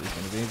powerful he's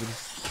going to be, but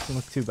he doesn't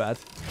look too bad.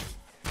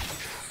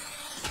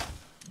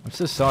 I'm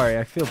so sorry.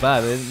 I feel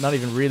bad. They're not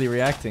even really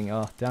reacting.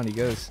 Oh, down he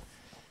goes.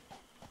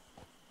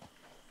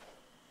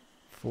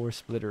 4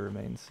 splitter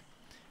remains.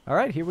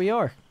 Alright, here we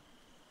are.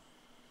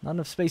 Not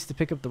enough space to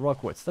pick up the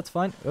rock quartz. That's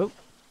fine. Oh,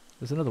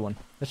 there's another one.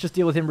 Let's just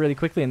deal with him really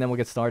quickly and then we'll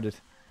get started.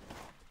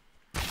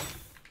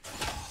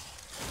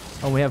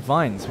 Oh, we have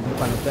vines. We can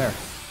climb up there.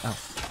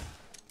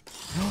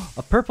 Oh.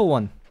 A purple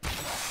one.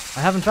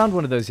 I haven't found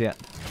one of those yet.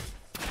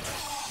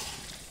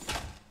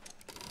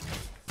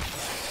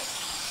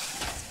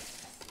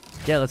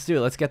 Yeah, let's do it.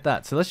 Let's get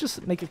that. So let's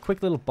just make a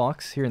quick little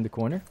box here in the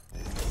corner.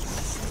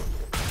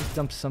 Just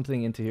dump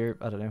something into here.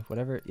 I don't know.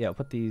 Whatever. Yeah, I'll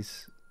put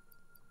these...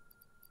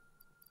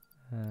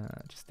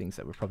 just things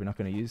that we're probably not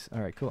going to use.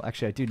 Alright, cool.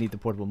 Actually, I do need the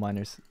portable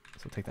miners.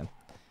 So I'll take them.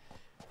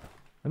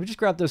 Let me just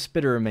grab those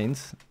spitter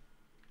remains.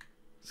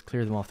 Let's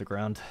clear them off the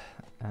ground.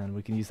 And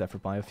we can use that for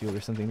biofuel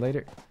or something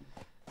later.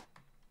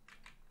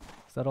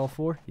 Is that all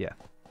 4? Yeah.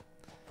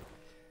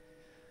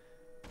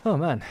 Oh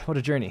man, what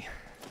a journey.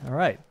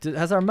 Alright,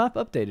 has our map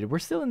updated? We're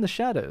still in the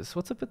shadows.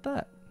 What's up with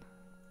that?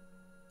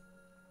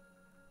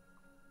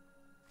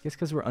 I guess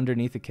because we're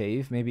underneath a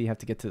cave. Maybe you have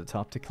to get to the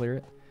top to clear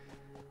it.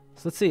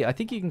 So let's see. I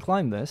think you can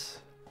climb this.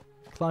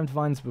 Climbed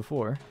vines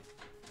before.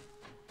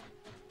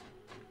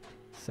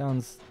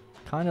 Sounds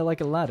kind of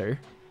like a ladder.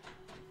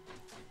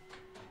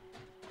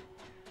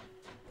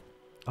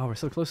 Oh, we're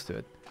so close to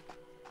it.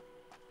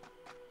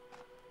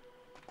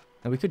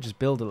 Now we could just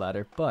build a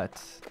ladder,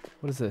 but...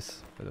 What is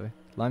this, by the way?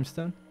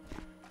 Limestone?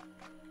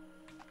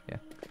 Yeah.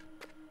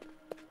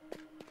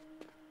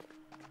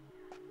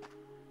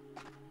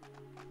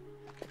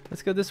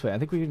 Let's go this way. I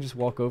think we can just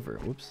walk over.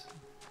 Whoops.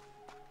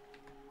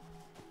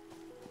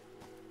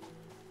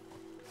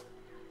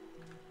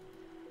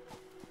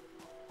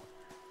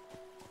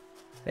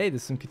 Hey,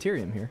 there's some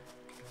Caterium here.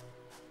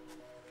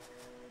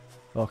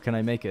 Oh, can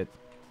I make it?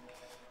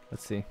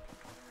 Let's see.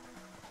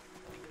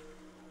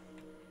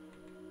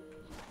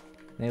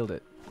 Nailed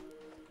it.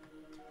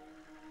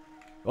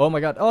 Oh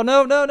my god. Oh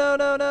no, no, no,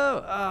 no,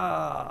 no!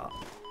 Ah.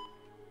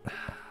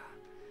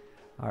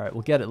 Alright,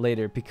 we'll get it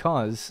later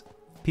because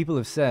people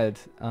have said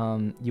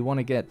you want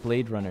to get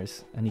Blade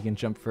Runners and you can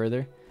jump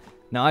further.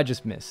 Now I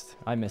just missed.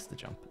 I missed the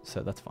jump,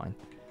 so that's fine.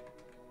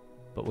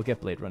 But we'll get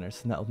Blade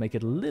Runners and that'll make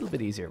it a little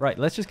bit easier. Right,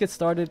 let's just get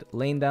started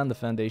laying down the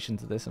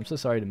foundations of this. I'm so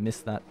sorry to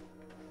miss that.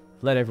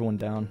 Let everyone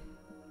down.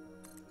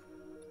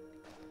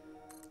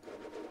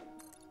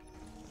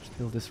 Just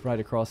build this right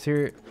across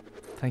here.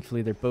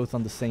 Thankfully they're both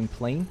on the same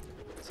plane,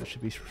 so it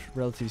should be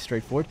relatively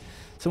straightforward.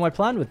 So my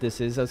plan with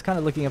this is, I was kind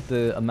of looking up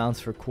the amounts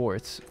for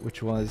quartz,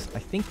 which was, I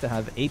think, to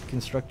have 8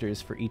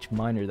 constructors for each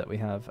miner that we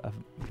have at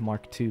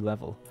Mark II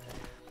level.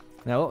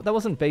 Now, that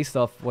wasn't based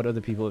off what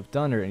other people have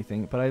done or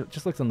anything, but I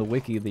just looked on the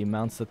wiki, the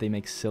amounts that they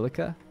make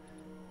silica,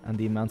 and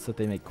the amounts that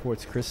they make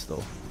quartz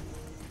crystal.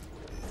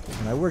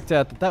 And I worked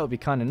out that that would be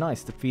kind of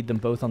nice to feed them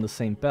both on the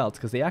same belt,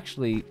 because they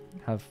actually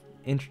have...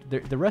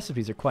 the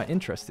recipes are quite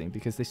interesting,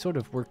 because they sort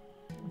of work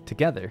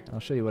together.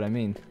 I'll show you what I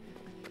mean.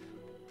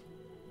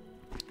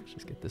 Let's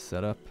just get this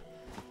set up.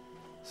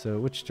 So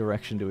which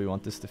direction do we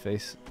want this to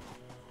face?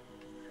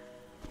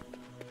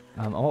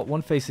 I want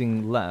one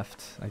facing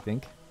left, I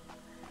think.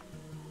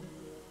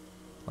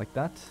 Like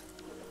that.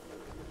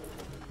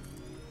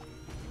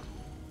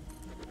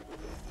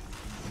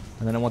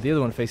 And then I want the other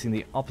one facing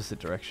the opposite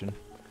direction.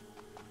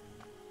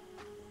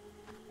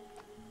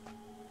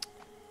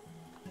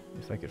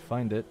 If I could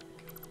find it.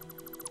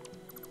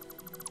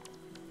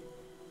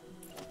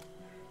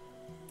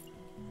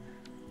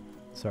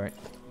 Sorry.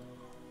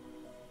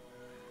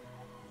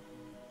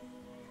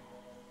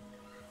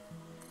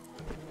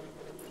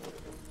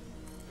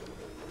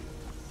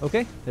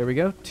 Okay, there we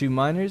go. 2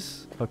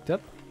 miners hooked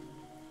up.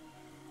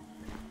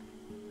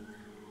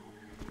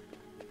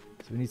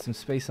 So we need some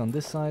space on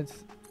this side.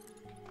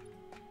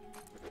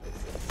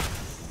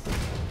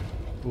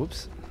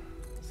 Whoops.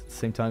 It's at the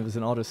same time as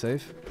an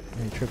autosave.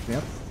 And he tripped me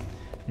up.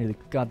 Nearly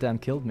goddamn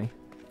killed me.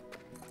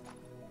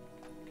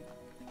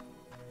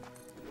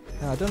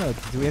 I don't know.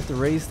 Do we have to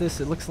raise this?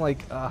 It looks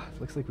like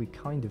we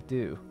kind of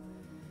do.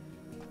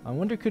 I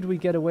wonder, could we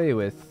get away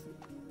with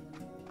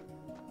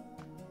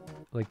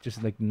just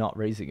not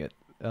raising it?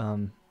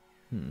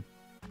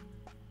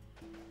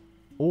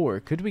 Or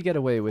could we get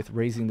away with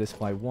raising this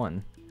by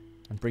 1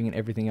 and bringing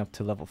everything up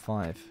to level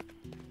 5?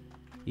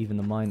 Even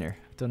the miner.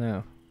 Don't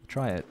know.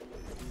 Try it.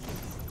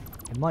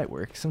 It might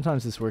work.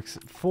 Sometimes this works.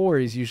 4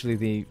 is usually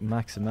the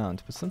max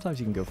amount, but sometimes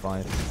you can go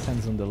 5. It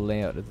depends on the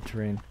layout of the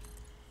terrain.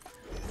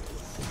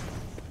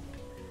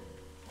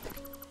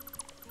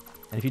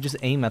 And if you just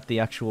aim at the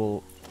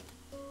actual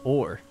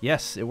ore,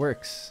 yes, it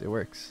works. It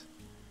works.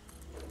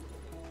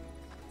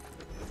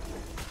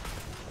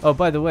 Oh,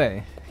 by the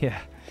way,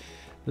 yeah,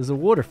 there's a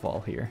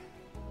waterfall here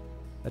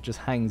that just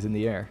hangs in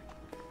the air.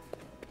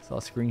 Saw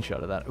a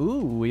screenshot of that.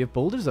 Ooh, we have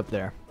boulders up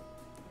there.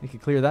 We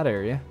could clear that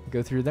area.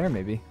 Go through there,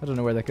 maybe. I don't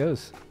know where that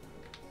goes.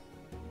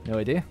 No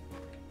idea.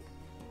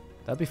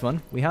 That'd be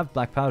fun. We have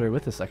black powder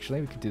with us,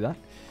 actually. We could do that.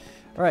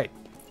 All right.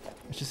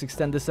 Let's just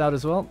extend this out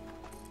as well.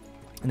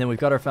 And then we've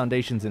got our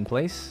foundations in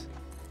place.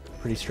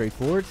 Pretty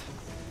straightforward.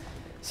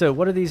 So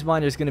what are these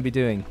miners going to be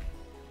doing?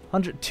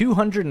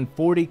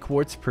 240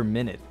 quartz per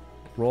minute.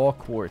 Raw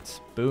quartz.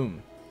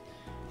 Boom.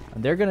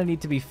 And they're going to need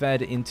to be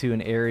fed into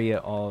an area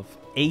of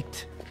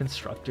 8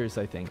 constructors,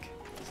 I think.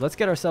 So let's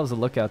get ourselves a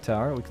lookout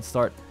tower. We can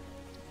start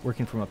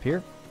working from up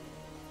here.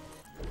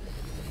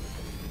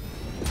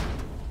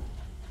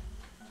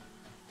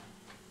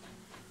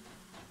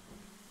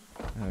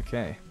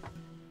 Okay.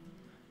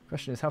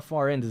 Question is, how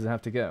far in does it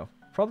have to go?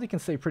 Probably can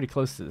stay pretty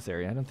close to this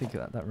area. I don't think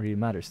that really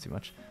matters too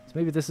much. So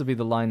maybe this will be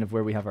the line of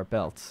where we have our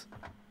belts.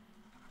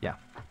 Yeah.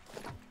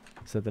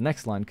 So the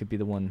next line could be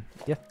the one.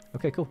 Yeah.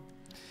 Okay, cool.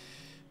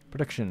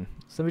 Production.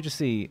 So let me just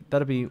see.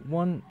 That'll be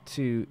 1,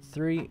 2,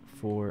 3,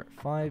 4,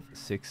 5,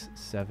 6,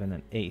 7,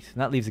 and 8.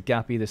 And that leaves a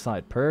gap either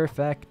side.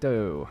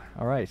 Perfecto.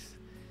 All right.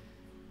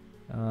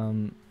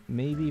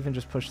 Maybe even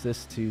just push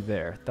this to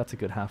there. That's a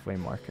good halfway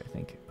mark, I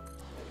think.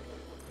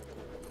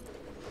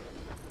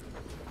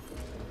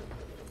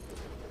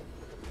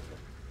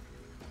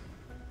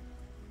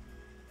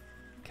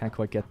 Can't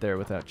quite get there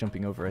without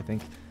jumping over, I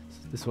think.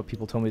 So this is what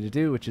people told me to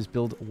do, which is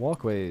build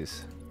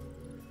walkways.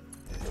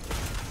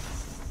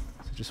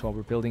 So just while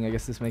we're building, I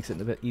guess this makes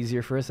it a bit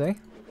easier for us, eh?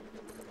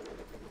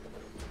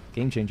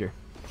 Game changer.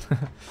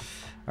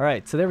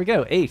 Alright, so there we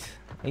go. 8.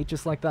 8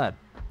 just like that.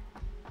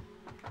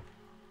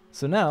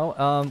 So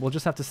now, we'll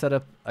just have to set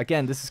up...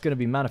 Again, this is going to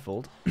be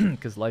manifold,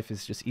 because life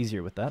is just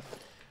easier with that.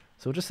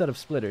 So we'll just set up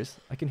splitters.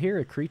 I can hear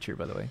a creature,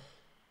 by the way.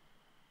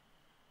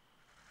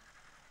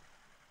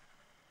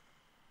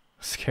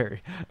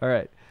 Scary.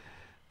 Alright.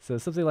 So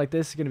something like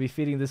this is going to be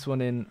feeding this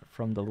one in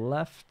from the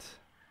left.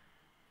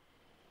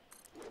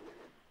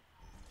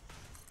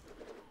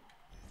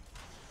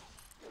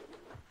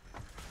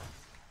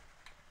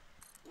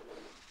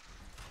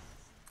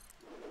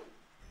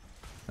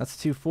 That's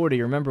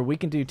 240. Remember, we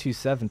can do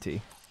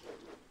 270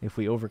 if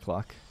we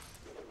overclock.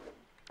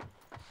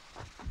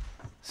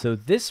 So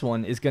this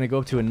one is going to go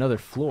up to another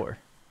floor.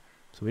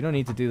 So we don't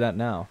need to do that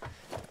now.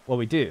 Well,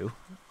 we do.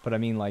 But I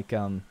mean, like...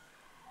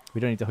 we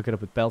don't need to hook it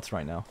up with belts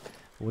right now.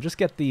 We'll just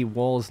get the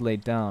walls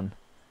laid down.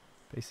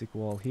 Basic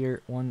wall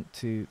here. 1,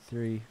 2,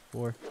 3,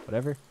 4,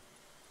 whatever.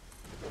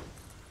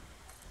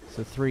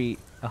 So 3,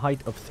 a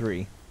height of 3.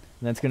 And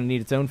then it's going to need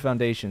its own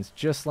foundations,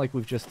 just like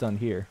we've just done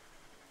here.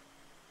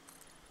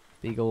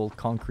 Big old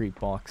concrete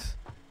box.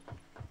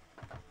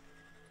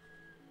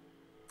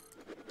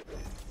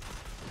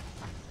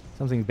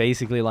 Something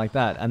basically like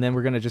that. And then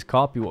we're going to just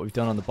copy what we've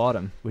done on the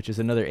bottom, which is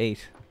another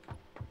 8.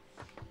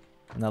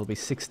 And that'll be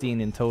 16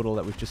 in total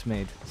that we've just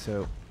made.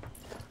 So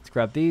let's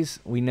grab these.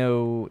 We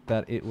know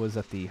that it was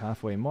at the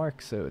halfway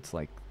mark, so it's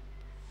like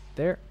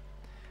there.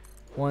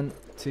 1,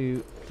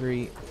 2,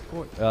 3,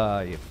 4.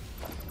 Yeah.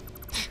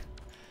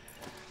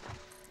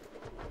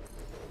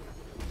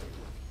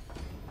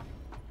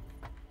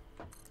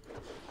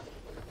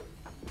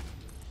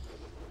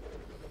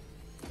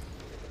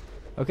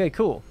 Okay,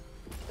 cool.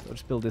 So I'll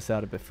just build this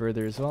out a bit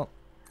further as well.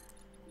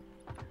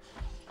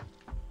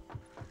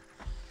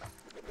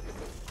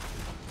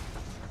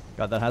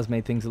 God, that has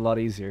made things a lot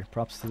easier.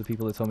 Props to the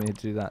people that told me to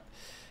do that.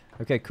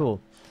 Okay,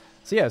 cool.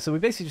 So yeah, so we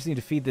basically just need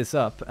to feed this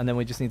up, and then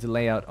we just need to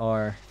lay out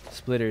our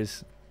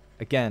splitters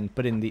again,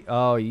 but in the...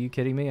 Oh, are you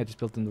kidding me? I just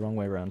built them the wrong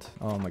way around.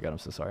 Oh my god, I'm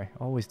so sorry.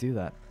 I always do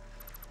that.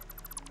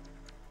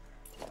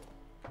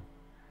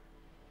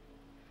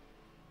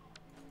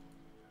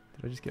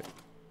 Did I just get...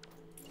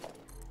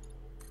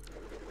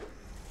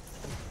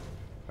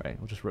 Alright,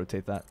 we'll just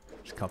rotate that.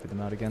 Just copy them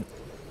out again.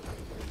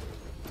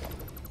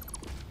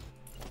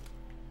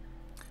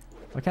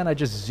 Why can't I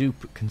just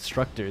zoop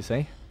constructors,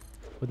 eh?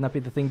 Wouldn't that be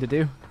the thing to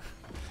do?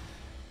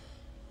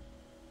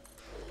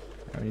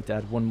 I need to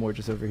add one more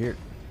just over here.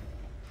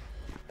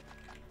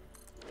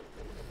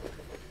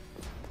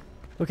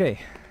 Okay.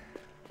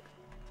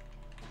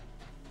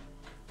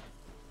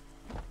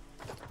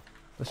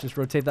 Let's just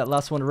rotate that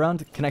last one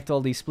around, connect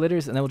all these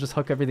splitters, and then we'll just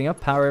hook everything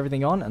up, power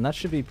everything on, and that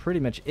should be pretty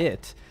much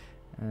it.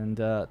 And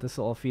this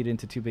will all feed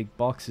into 2 big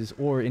boxes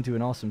or into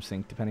an awesome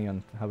sink, depending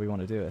on how we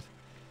want to do it.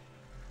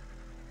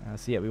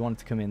 So yeah, we want it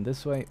to come in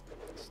this way.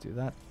 Let's do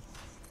that.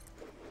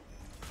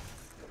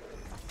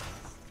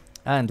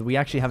 And we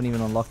actually haven't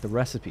even unlocked the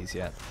recipes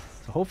yet.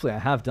 So hopefully I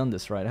have done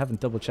this right. I haven't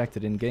double checked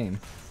it in game.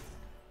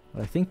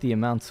 But I think the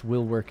amounts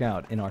will work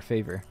out in our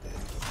favor.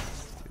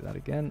 Let's do that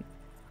again.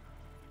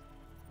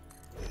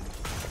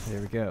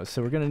 There we go.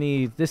 So we're going to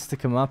need this to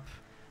come up.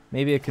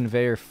 Maybe a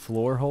conveyor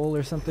floor hole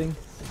or something.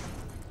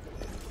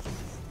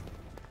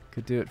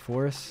 Could do it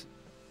for us.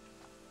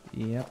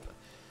 Yep.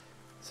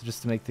 So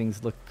just to make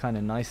things look kind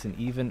of nice and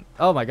even.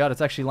 Oh my god,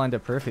 it's actually lined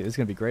up perfect. This is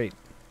going to be great.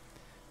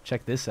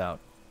 Check this out.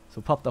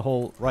 So pop the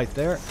hole right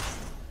there.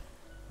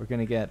 We're going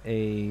to get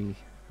a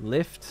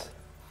lift.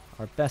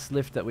 Our best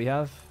lift that we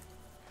have.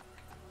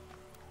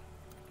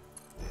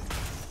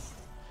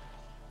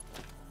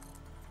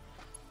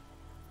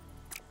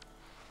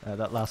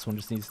 That last one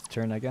just needs to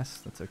turn, I guess.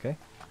 That's okay.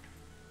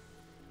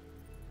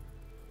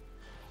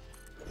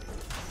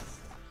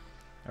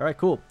 Alright,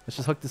 cool. Let's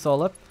just hook this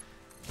all up.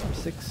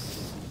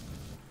 6.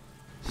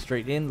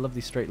 Straight in.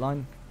 Lovely straight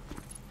line.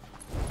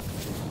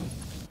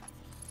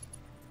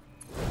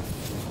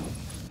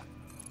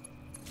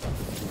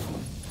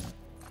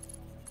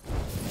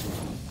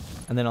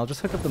 And then I'll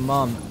just hook up the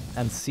mom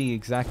and see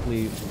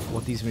exactly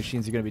what these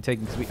machines are going to be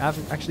taking, because we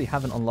actually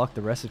haven't unlocked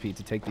the recipe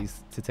to take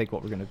these, to take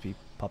what we're going to be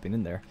popping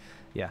in there.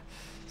 Yeah.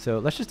 So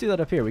let's just do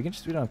that up here. We don't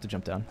have to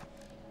jump down.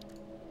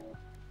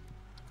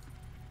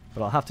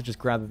 But I'll have to just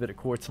grab a bit of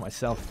quartz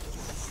myself.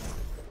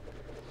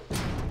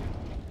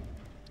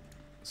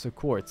 So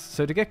quartz.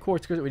 So to get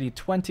quartz, we need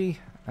 20,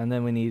 and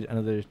then we need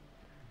another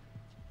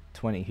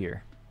 20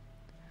 here.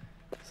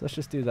 So let's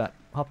just do that.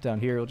 Hop down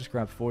here. We'll just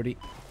grab 40.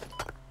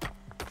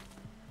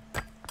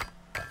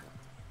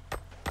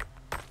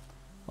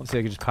 Obviously,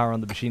 I could just power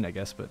on the machine, I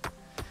guess, but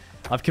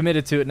I've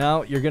committed to it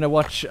now. You're going to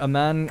watch a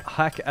man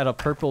hack at a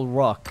purple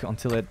rock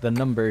until the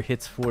number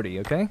hits 40,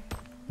 okay?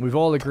 We've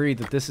all agreed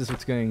that this is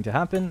what's going to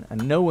happen,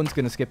 and no one's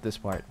going to skip this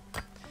part.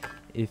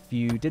 If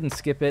you didn't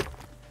skip it,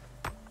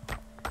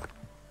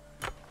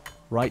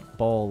 write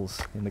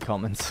balls in the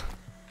comments.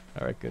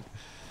 Alright, good.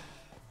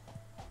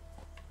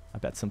 I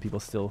bet some people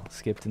still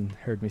skipped and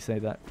heard me say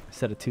that. I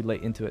said it too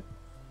late into it.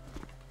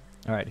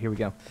 Alright, here we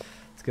go.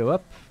 Let's go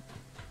up.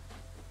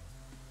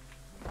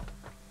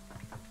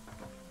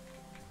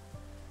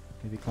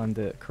 Maybe climb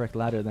the correct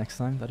ladder next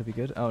time. That'd be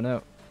good. Oh,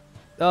 no.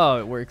 Oh,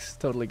 it works.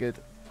 Totally good.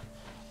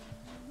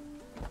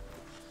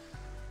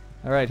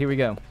 Alright, here we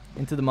go.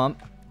 Into the mom.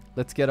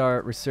 Let's get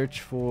our research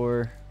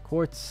for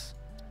quartz.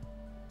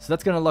 So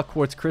that's going to unlock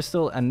Quartz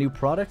Crystal and new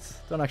products.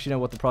 Don't actually know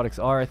what the products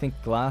are. I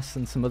think glass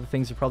and some other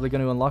things are probably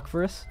going to unlock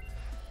for us.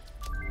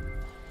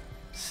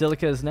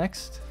 Silica is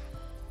next.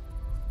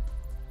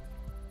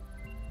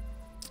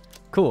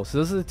 Cool, so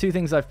those are the two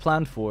things I've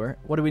planned for.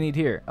 What do we need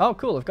here? Oh,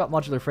 cool, I've got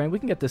modular frame. We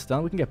can get this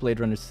done. We can get Blade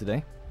Runners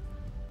today.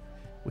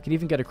 We can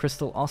even get a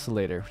crystal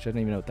oscillator, which I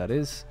don't even know what that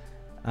is.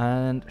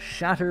 And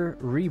shatter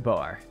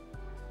rebar.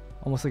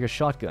 Almost like a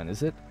shotgun,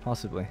 is it?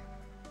 Possibly.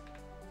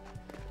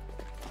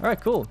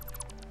 Alright, cool.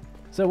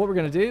 So what we're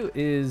going to do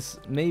is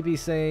maybe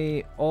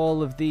say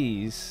all of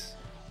these.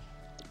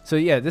 So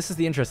yeah, this is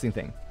the interesting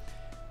thing.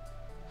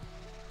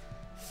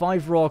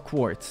 5 raw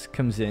quartz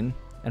comes in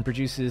and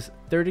produces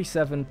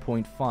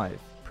 37.5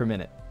 per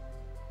minute.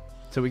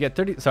 So we get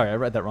 30, sorry, I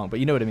read that wrong, but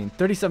you know what I mean.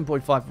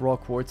 37.5 raw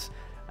quartz,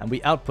 and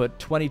we output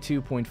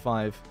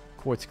 22.5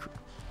 quartz,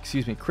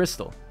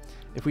 crystal.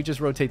 If we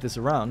just rotate this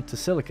around to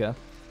silica,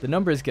 the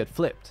numbers get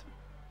flipped.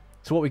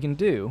 So what we can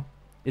do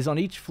is on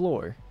each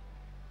floor,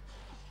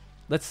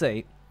 let's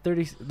say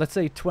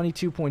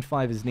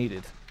 22.5 is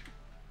needed.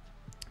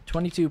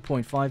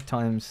 22.5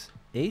 times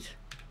 8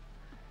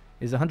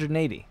 is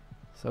 180.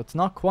 So it's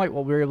not quite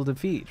what we're able to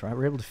feed, right?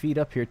 We're able to feed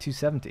up here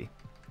 270.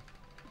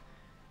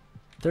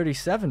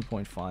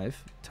 37.5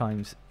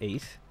 times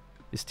 8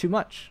 is too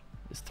much.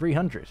 It's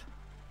 300.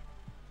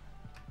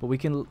 But we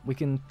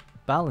can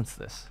balance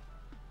this.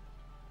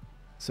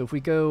 So if we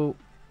go,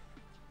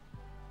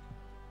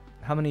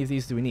 how many of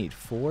these do we need?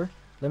 4?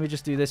 Let me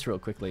just do this real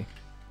quickly.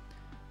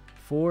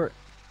 4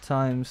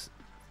 times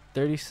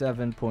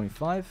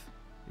 37.5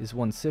 is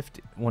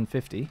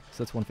 150.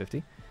 So that's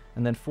 150.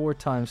 And then 4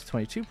 times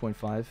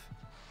 22.5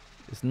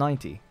 is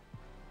 90.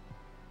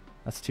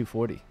 That's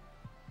 240.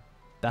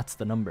 That's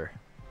the number.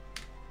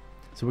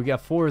 So we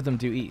got 4 of them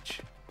do each.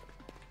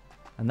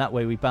 And that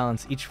way we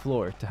balance each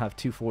floor to have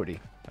 240.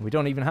 And we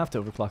don't even have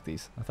to overclock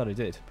these. I thought I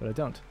did, but I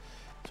don't.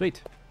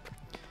 Sweet.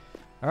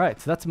 Alright,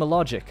 so that's my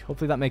logic.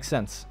 Hopefully that makes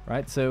sense,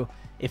 right? So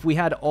if we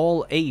had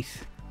all 8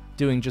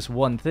 doing just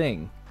one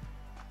thing,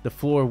 the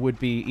floor would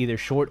be either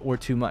short or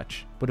too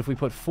much. But if we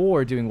put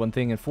 4 doing one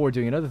thing and 4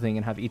 doing another thing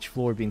and have each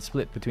floor being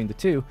split between the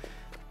two,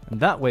 and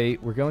that way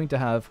we're going to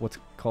have what's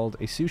called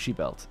a sushi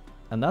belt.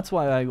 And that's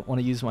why I want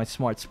to use my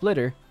smart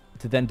splitter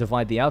to then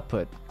divide the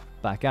output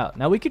back out.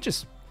 Now we could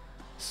just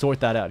sort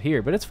that out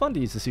here, but it's fun to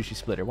use the sushi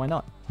splitter. Why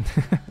not?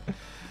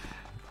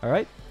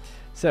 Alright,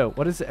 so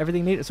what is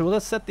everything needed? So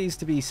let's set these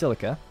to be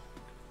silica.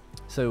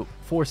 So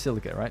 4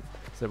 silica, right?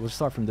 So we'll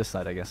start from this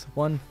side, I guess.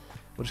 1,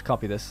 we'll just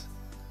copy this.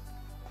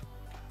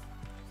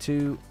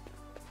 2,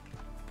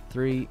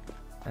 3,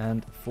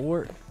 and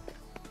 4.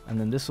 And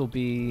then this will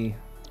be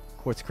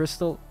Quartz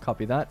Crystal.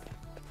 Copy that.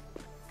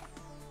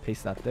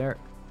 Paste that there.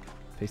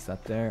 Paste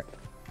that there.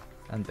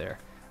 And there.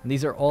 And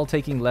these are all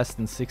taking less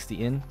than 60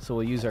 in. So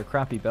we'll use our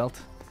crappy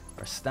belt,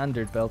 our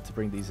standard belt, to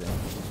bring these in. .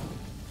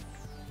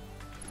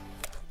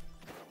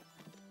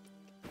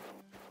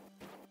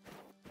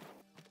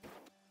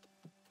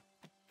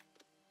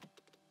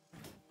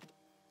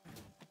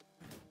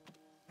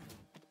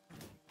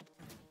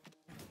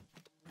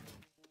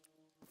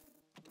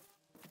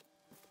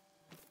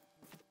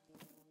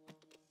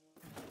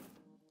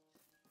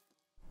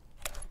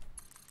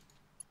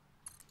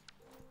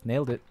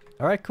 Nailed it.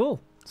 Alright, cool.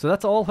 So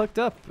that's all hooked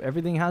up.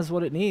 Everything has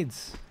what it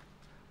needs.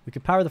 We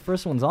could power the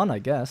first ones on, I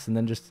guess, and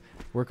then just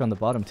work on the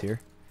bottom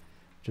tier.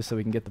 Just so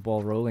we can get the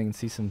ball rolling and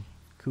see some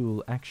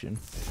cool action.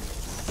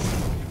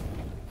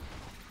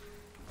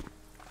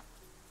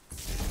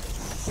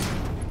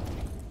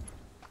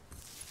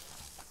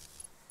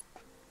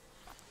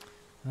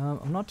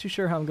 I'm not too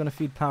sure how I'm going to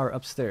feed power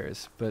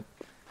upstairs, but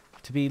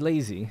to be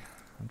lazy,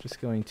 I'm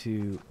just going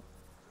to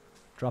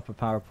drop a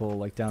power pole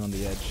like down on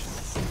the edge.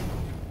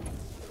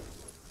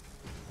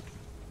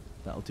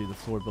 That'll do the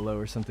floor below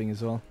or something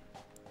as well.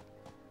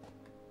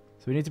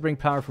 So we need to bring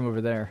power from over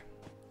there.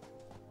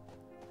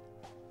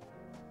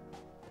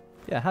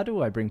 Yeah, how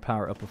do I bring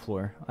power up a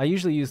floor? I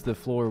usually use the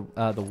floor,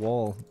 the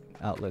wall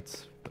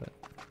outlets, but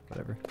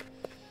whatever.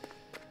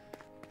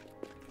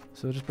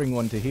 So we'll just bring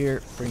one to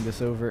here, bring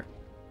this over.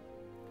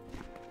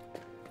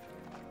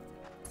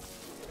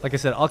 Like I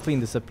said, I'll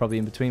clean this up probably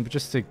in between, but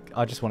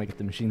I just want to get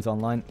the machines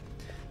online.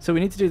 So we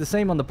need to do the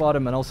same on the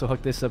bottom and also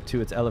hook this up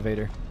to its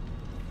elevator.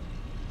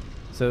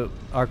 So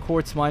our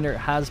quartz miner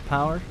has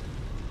power.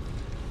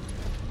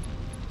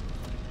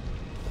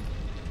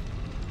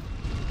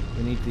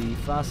 We need the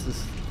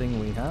fastest thing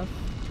we have.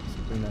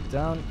 So bring that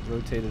down,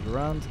 rotate it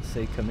around,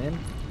 say come in.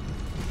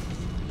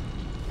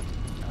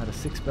 Add a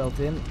 6 belt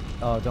in.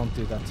 Oh, don't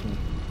do that to me.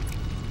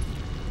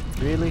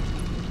 Really?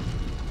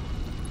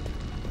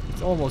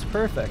 It's almost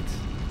perfect.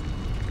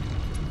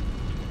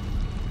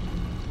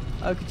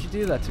 How could you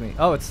do that to me?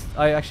 Oh,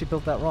 I actually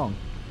built that wrong.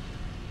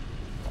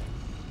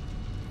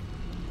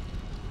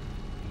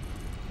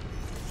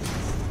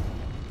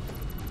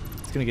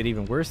 It's gonna get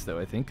even worse though,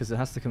 I think, because it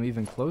has to come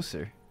even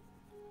closer.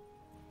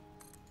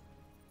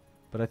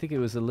 But I think it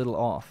was a little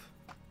off.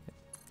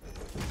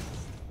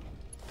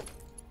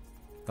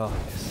 Oh,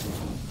 yes.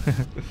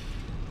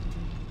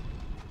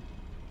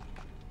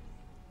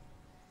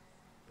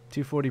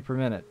 240 per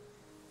minute.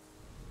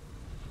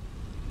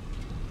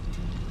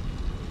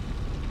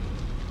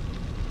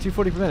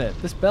 240 per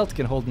minute. This belt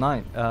can hold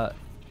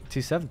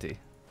 270.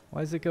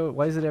 Why is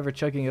it ever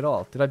chugging at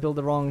all? Did I build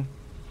the wrong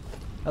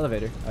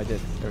elevator? I did.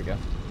 There we go.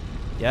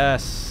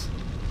 Yes.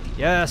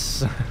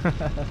 Yes.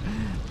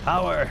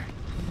 Power.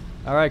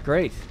 All right,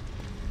 great.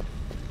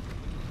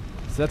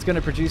 So that's going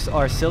to produce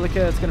our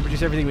silica. It's going to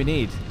produce everything we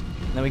need.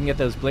 And then we can get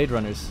those blade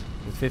runners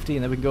with 50,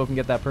 and then we can go up and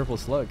get that purple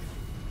slug.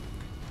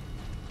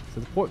 So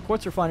the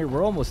quartz refinery,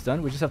 we're almost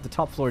done. We just have the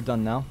top floor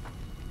done now.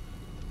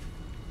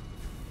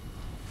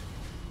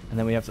 And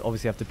then we have to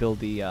obviously have to build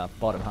the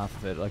bottom half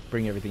of it, like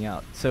bring everything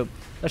out. So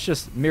let's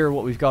just mirror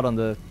what we've got on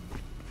the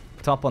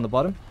top on the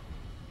bottom.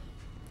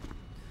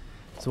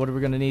 So what are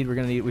we going to need?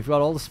 We've got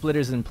all the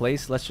splitters in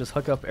place. Let's just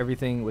hook up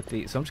everything with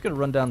the... So I'm just going to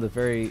run down the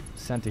very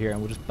center here and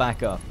we'll just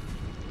back up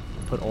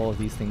and put all of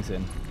these things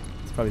in.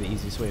 It's probably the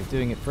easiest way of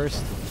doing it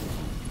first.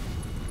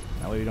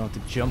 That way we don't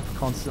have to jump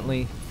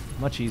constantly.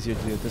 Much easier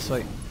to do it this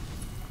way.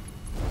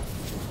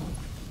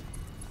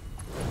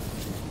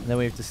 And then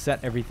we have to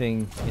set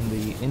everything in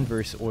the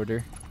inverse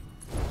order.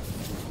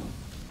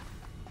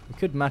 We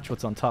could match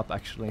what's on top,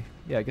 actually.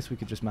 Yeah, I guess we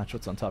could just match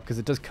what's on top, because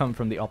it does come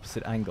from the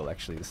opposite angle,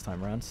 actually, this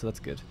time around, so that's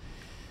good.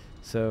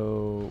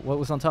 So, what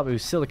was on top? It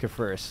was silica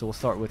first, so we'll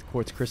start with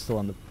quartz crystal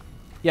on the...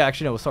 Yeah,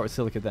 actually, no, we'll start with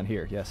silica then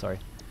here. Yeah, sorry.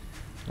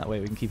 That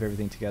way we can keep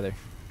everything together.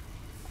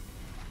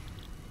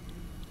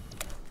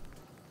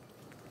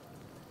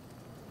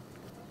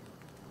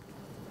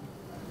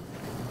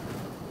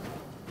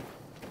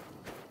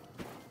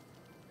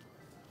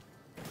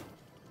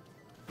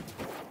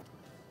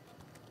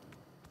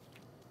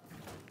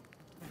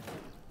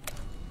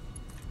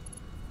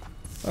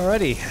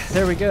 Alrighty,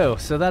 there we go.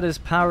 So that is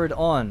powered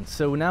on.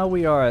 So now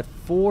we are at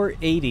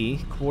 480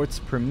 quartz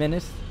per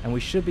minute, and we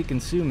should be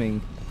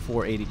consuming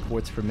 480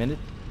 quartz per minute,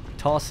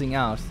 tossing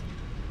out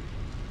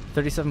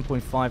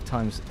 37.5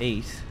 times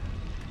 8.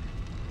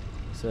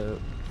 So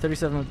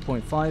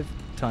 37.5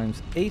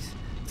 times 8,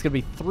 it's going to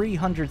be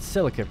 300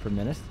 silica per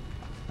minute,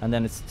 and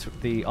then it's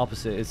the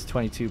opposite is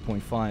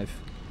 22.5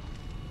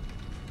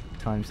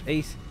 times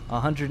 8,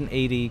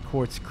 180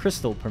 quartz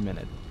crystal per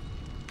minute.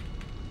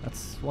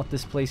 That's what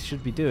this place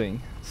should be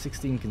doing.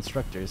 16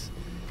 constructors.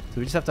 So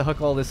we just have to hook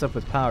all this up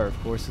with power, of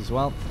course, as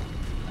well.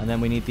 And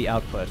then we need the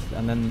output.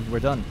 And then we're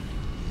done.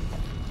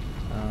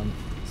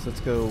 So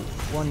let's go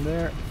one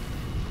there.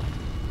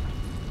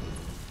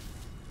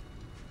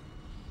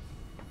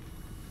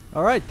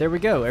 Alright, there we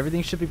go.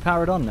 Everything should be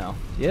powered on now.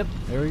 Yep,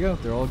 there we go.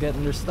 They're all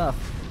getting their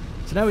stuff.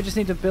 So now we just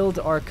need to build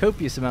our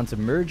copious amounts of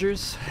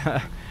mergers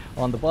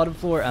on the bottom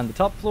floor and the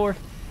top floor.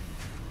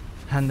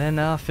 And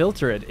then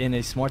filter it in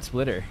a smart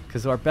splitter,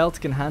 because our belt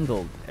can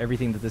handle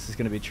everything that this is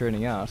going to be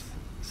churning out.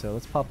 So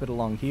let's pop it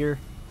along here.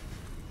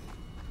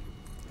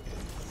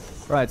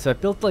 Right, so I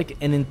built like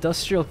an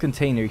industrial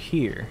container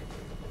here,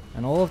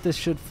 and all of this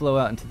should flow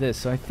out into this.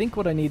 So I think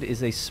what I need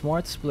is a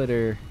smart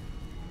splitter.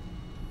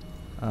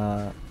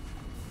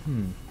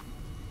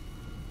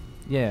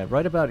 Yeah,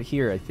 right about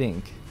here, I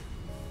think.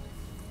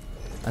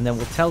 And then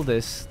we'll tell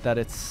this that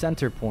its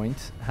center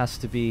point has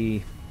to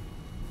be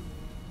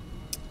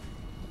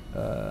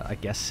I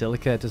guess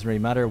silica. It doesn't really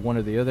matter. One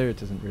or the other. It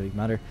doesn't really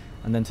matter.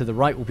 And then to the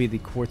right will be the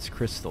quartz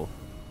crystal.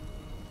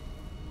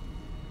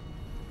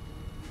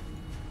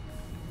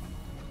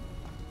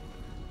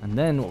 And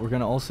then what we're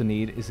going to also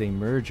need is a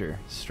merger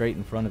straight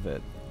in front of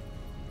it.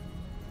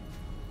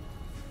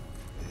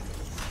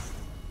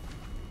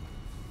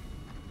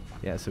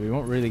 Yeah, so we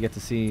won't really get to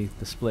see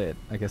the split.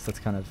 I guess that's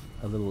kind of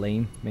a little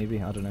lame,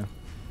 maybe. I don't know.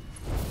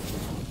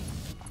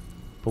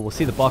 But we'll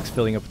see the box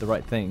filling up with the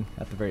right thing,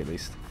 at the very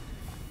least.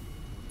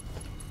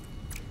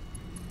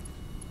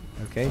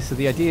 Okay, so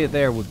the idea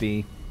there would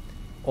be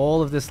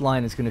all of this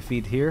line is going to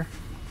feed here,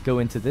 go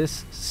into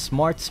this,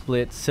 smart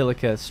split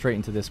silica straight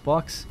into this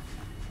box,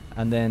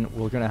 and then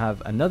we're going to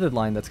have another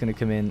line that's going to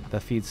come in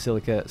that feeds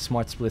silica,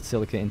 smart split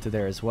silica into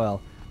there as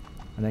well.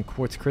 And then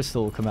quartz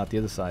crystal will come out the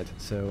other side.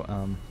 So,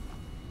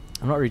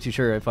 I'm not really too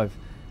sure if I've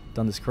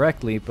done this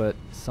correctly, but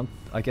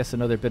I guess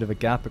another bit of a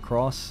gap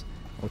across.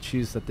 We'll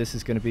choose that this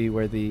is going to be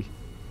where the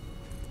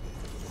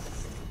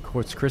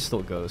quartz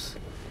crystal goes.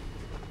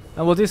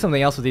 And we'll do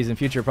something else with these in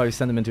future, probably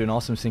send them into an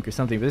awesome sync or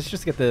something, but it's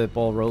just to get the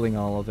ball rolling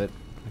on all of it.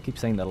 I keep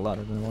saying that a lot,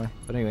 I don't know why.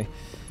 But anyway,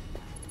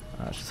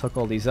 let's just hook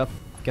all these up,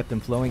 get them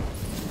flowing.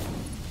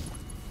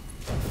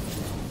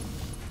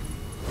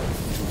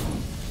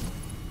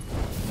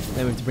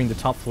 Then we have to bring the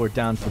top floor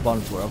down to the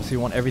bottom floor. Obviously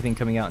we want everything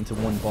coming out into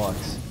one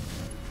box.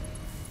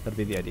 That'll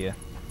be the idea.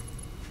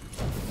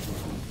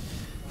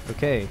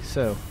 Okay,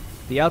 so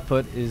the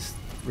output is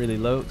really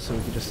low, so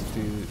we can just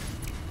do...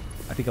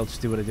 I think I'll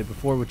just do what I did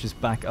before, which is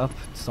back up,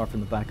 start from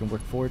the back and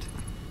work forward.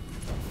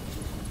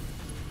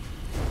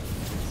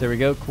 So there we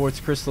go,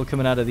 quartz crystal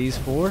coming out of these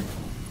four.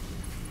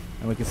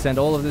 And we can send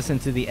all of this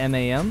into the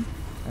MAM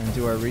and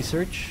do our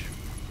research.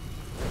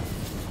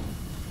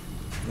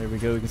 There we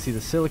go, we can see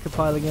the silica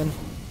piling in.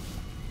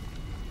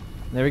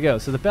 There we go,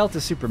 so the belt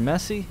is super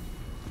messy.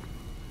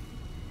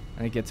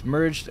 And it gets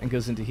merged and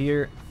goes into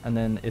here, and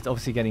then it's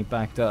obviously getting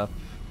backed up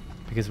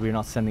because we're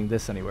not sending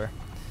this anywhere.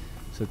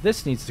 So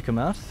this needs to come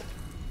out.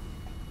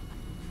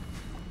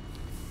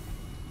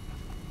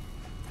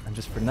 And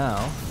just for now,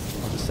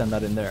 I'll just send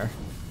that in there.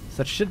 So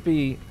that should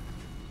be...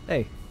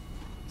 Hey,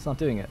 it's not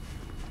doing it.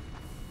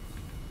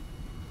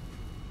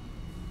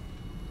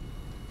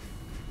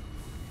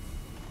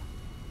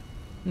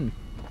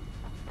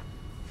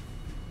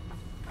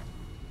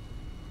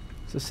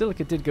 So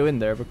silica did go in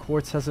there, but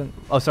quartz hasn't...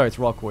 Oh, sorry, it's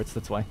raw quartz,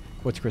 that's why.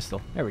 Quartz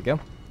crystal. There we go.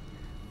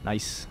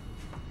 Nice.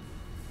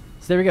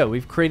 So there we go.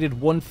 We've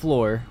created one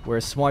floor where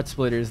a smart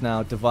splitter is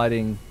now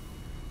dividing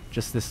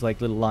just this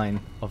like little line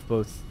of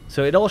both.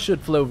 So it all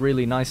should flow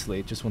really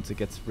nicely, just once it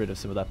gets rid of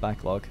some of that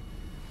backlog.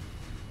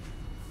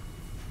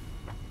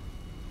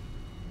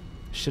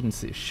 Shouldn't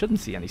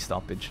see any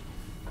stoppage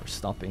or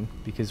stopping,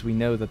 because we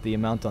know that the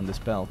amount on this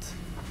belt,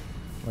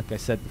 like I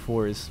said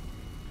before, is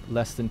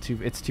less than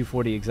it's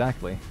 240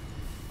 exactly.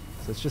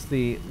 So it's just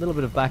the little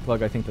bit of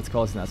backlog I think that's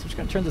causing that. So we're just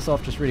going to turn this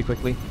off just really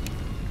quickly.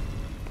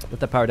 Let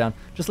that power down.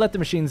 Just let the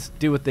machines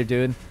do what they're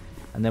doing,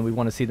 and then we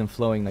want to see them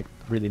flowing like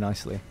really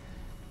nicely.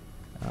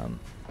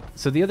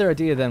 So the other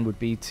idea then would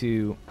be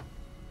to...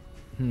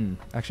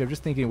 Actually, I'm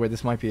just thinking where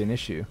this might be an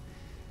issue.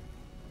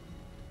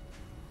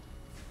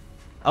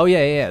 Oh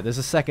yeah, there's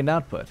a second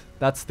output.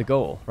 That's the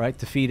goal, right?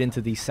 To feed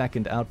into the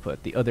second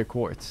output, the other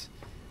quartz.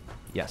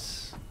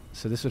 Yes.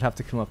 So this would have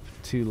to come up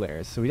 2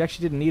 layers. So we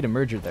actually didn't need a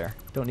merger there.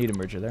 Don't need a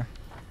merger there.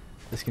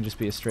 This can just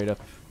be a straight up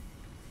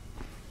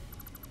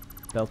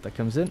belt that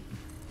comes in.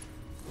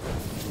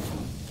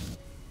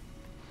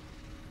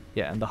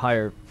 Yeah, and the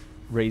higher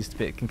raised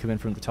bit can come in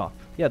from the top.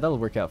 Yeah, that'll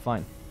work out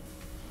fine.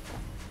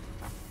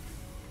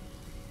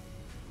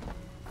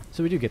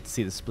 So we do get to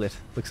see the split.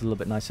 Looks a little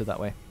bit nicer that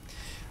way.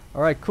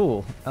 Alright,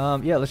 cool.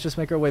 Yeah, let's just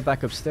make our way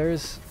back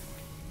upstairs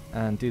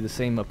and do the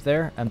same up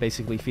there and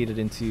basically feed it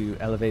into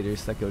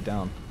elevators that go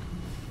down.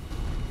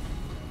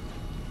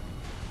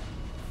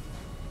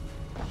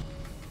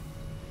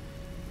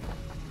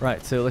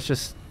 Right, so let's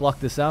just block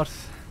this out.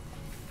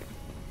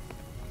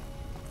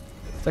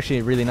 It's actually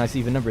a really nice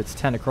even number. It's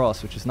 10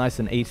 across, which is nice,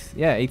 and 8.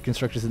 Yeah, 8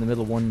 constructors in the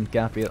middle, 1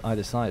 gap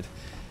either side.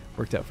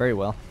 Worked out very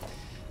well.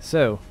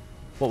 So,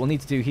 what we'll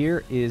need to do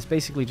here is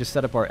basically just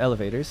set up our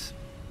elevators.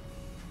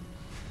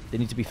 They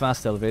need to be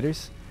fast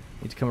elevators.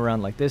 They need to come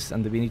around like this,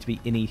 and they need to be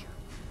ini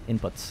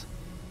inputs.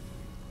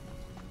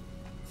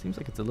 Seems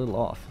like it's a little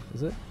off,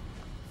 is it?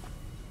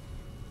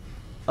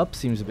 Up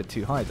seems a bit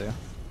too high, though.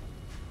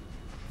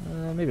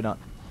 Maybe not.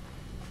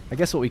 I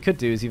guess what we could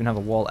do is even have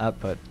a wall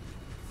output.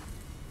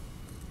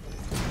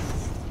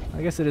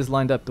 I guess it is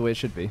lined up the way it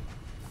should be.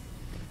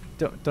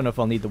 Don't know if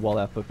I'll need the wall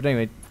output, but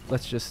anyway,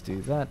 let's just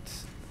do that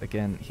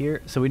again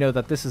here. So we know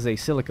that this is a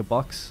silica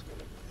box.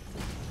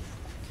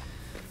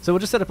 So we'll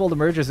just set up all the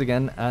mergers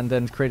again and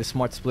then create a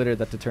smart splitter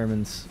that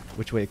determines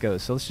which way it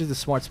goes. So let's do the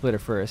smart splitter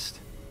first.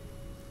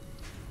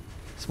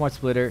 Smart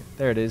splitter,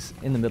 there it is,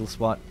 in the middle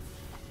spot.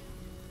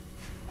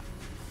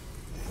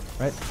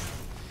 Right?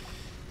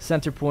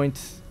 Center point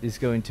is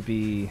going to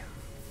be...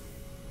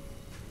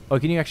 Oh,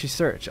 can you actually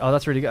search? Oh,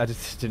 that's really good. I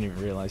just didn't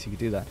even realize you could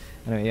do that.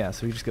 Anyway, yeah,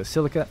 so we just go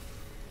silica.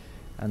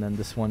 And then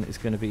this one is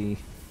going to be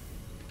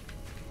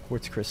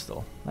Quartz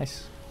Crystal.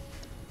 Nice.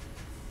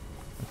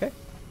 Okay.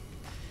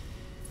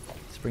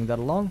 Let's bring that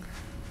along.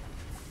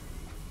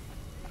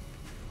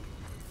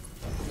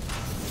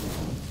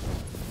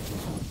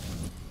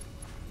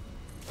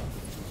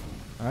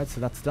 Alright,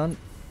 so that's done.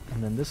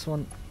 And then this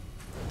one,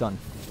 done.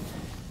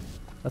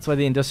 That's why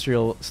the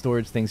industrial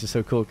storage things are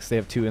so cool, because they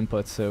have 2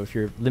 inputs. So if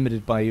you're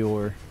limited by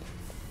your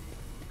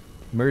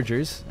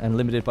mergers and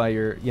limited by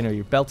your, you know,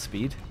 your belt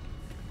speed,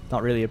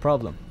 not really a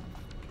problem.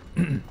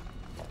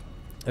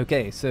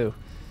 Okay, so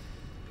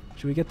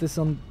should we get this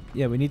on?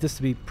 Yeah, we need this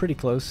to be pretty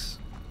close.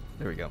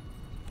 There we go.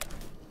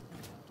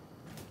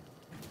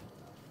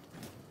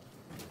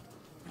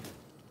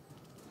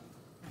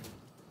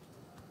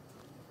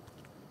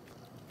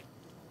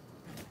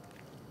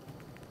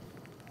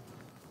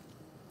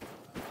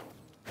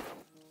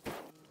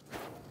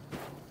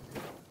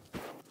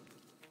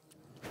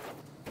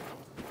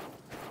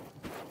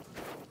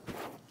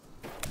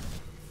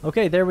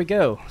 Okay, there we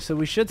go. So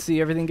we should see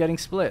everything getting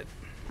split.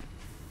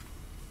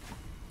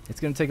 It's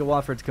going to take a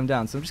while for it to come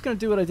down. So I'm just going to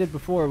do what I did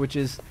before, which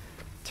is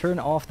turn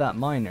off that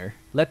miner,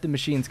 let the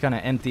machines kind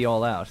of empty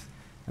all out,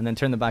 and then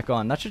turn them back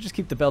on. That should just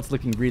keep the belts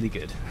looking really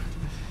good.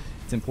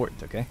 It's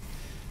important, okay?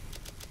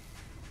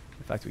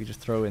 In fact, we can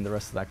just throw in the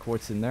rest of that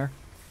quartz in there.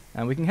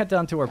 And we can head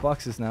down to our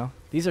boxes now.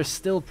 These are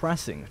still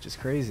pressing, which is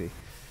crazy.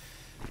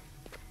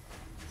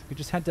 So we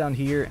just head down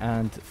here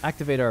and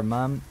activate our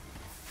MAM.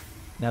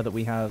 Now that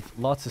we have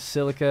lots of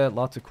silica,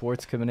 lots of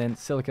quartz coming in.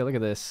 Silica, look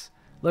at this.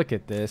 Look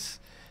at this.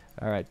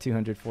 Alright,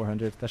 200,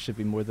 400. That should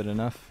be more than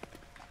enough.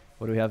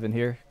 What do we have in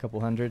here? A couple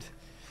hundred.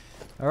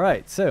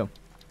 Alright, so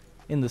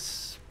in the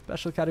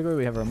special category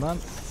we have our MAM.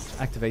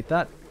 Activate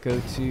that.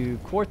 Go to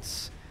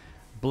quartz.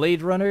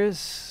 Blade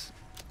runners.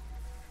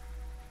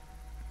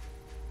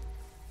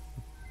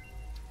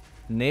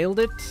 Nailed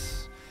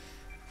it.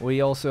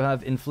 We also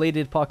have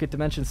inflated pocket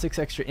dimension, 6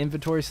 extra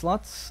inventory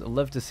slots.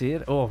 Love to see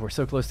it. Oh, we're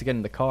so close to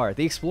getting the car.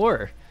 The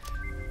Explorer.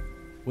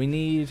 We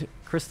need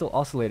crystal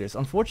oscillators.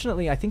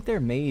 Unfortunately, I think they're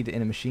made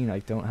in a machine I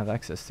don't have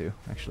access to,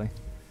 actually.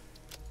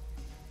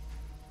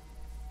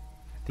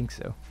 I think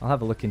so. I'll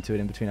have a look into it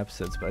in between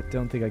episodes, but I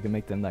don't think I can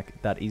make them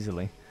that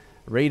easily.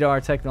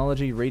 Radar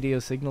technology, radio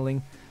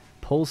signaling,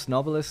 pulse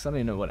novelist. I don't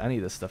even know what any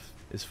of this stuff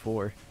is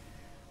for.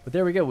 But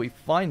there we go, we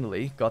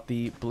finally got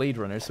the Blade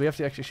Runner, so we have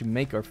to actually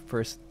make our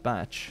first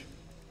batch.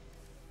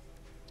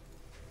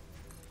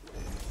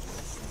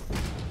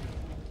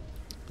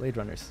 Blade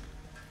Runners.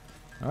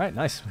 Alright,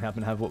 nice. We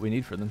happen to have what we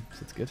need for them, so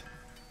that's good.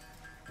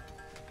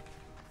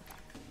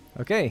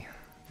 Okay,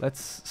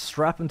 let's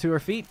strap them to our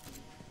feet.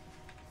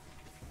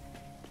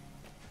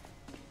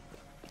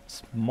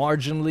 It's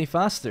marginally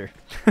faster.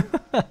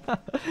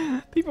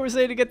 People were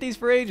saying to get these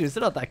for ages,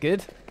 they're not that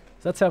good. So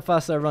that's how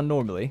fast I run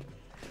normally.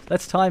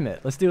 Let's time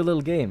it. Let's do a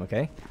little game,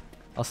 okay?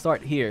 I'll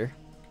start here.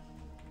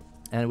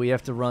 And we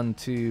have to run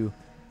to...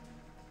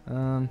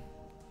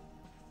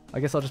 I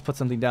guess I'll just put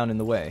something down in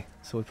the way.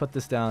 So we'll put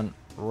this down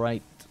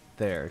right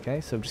there, okay?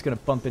 So I'm just going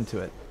to bump into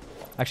it.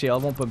 Actually, I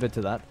won't bump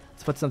into that.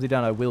 Let's put something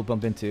down I will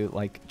bump into,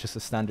 like just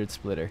a standard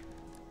splitter.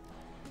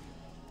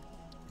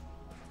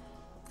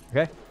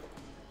 Okay?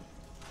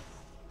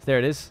 There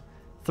it is.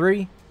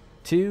 3,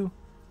 2,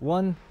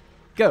 1,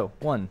 go.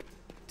 1,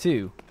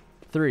 2,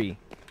 3.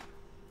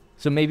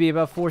 So maybe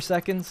about 4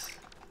 seconds?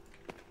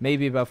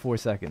 Maybe about 4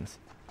 seconds.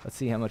 Let's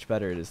see how much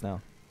better it is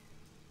now.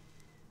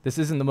 This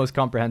isn't the most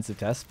comprehensive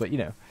test, but you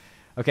know.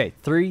 Okay,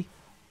 3,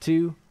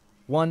 2,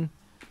 1,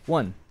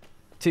 1,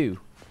 2,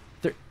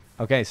 3.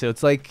 Okay, so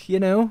it's like, you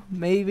know,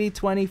 maybe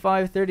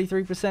 25,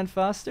 33%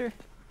 faster.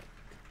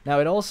 Now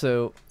it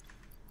also,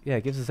 yeah,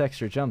 it gives us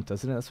extra jump,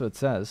 doesn't it? That's what it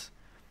says.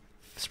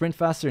 Sprint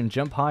faster and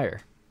jump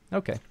higher.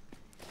 Okay.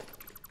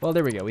 Well,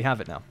 there we go. We have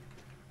it now.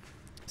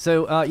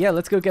 So, yeah,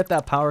 let's go get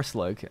that power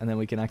slug, and then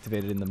we can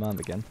activate it in the MAM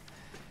again.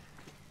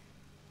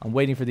 I'm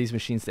waiting for these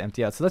machines to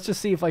empty out. So let's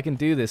just see if I can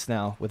do this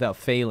now without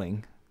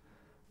failing.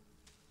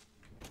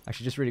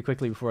 Actually, just really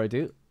quickly before I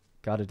do.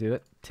 Gotta do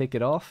it. Take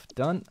it off.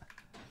 Done.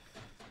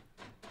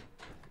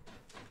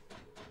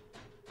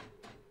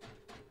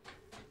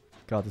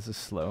 God, this is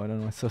slow. I don't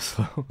know why it's so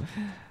slow.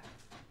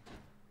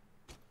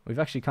 We've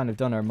actually kind of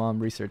done our MAM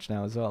research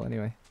now as well,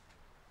 anyway.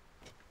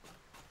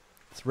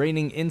 It's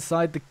raining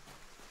inside the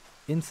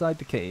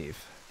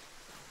cave.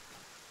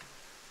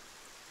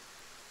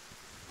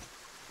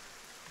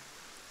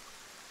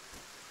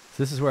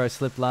 So this is where I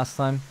slipped last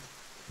time.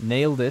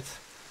 Nailed it.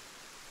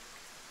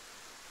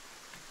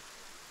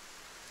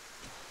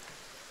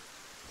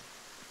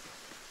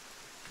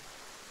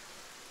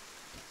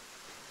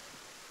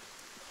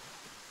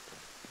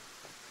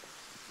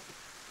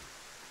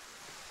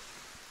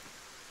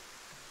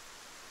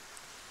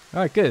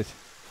 Alright, good.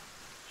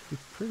 Should be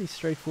pretty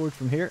straightforward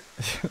from here.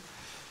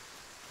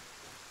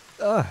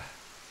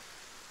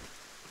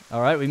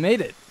 Alright, we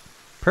made it.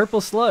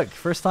 Purple slug.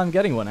 First time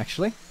getting one,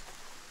 actually.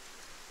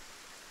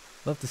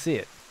 Love to see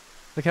it.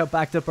 Look how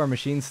backed up our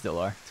machines still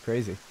are. It's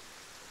crazy.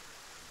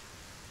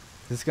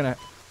 This is gonna...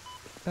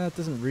 it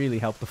doesn't really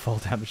help the fall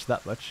damage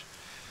that much.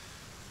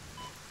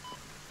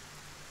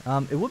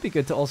 It would be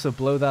good to also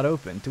blow that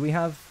open. Do we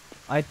have...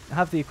 I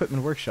have the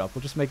equipment workshop.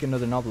 We'll just make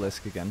another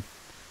obelisk again.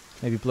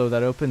 Maybe blow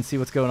that open, see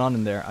what's going on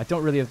in there. I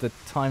don't really have the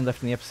time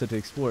left in the episode to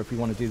explore if we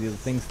want to do the other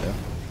things, though.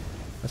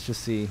 Let's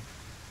just see.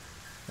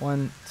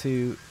 1,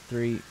 2,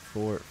 3,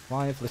 4,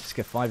 5. Let's just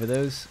get 5 of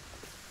those.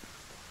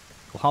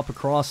 We'll hop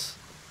across.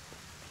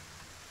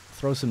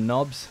 Throw some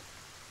knobs.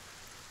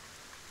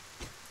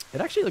 It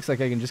actually looks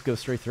like I can just go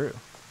straight through.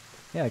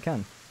 Yeah, I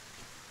can.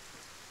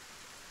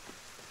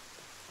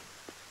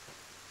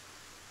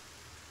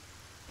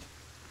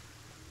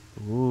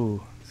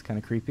 Ooh, it's kind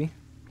of creepy.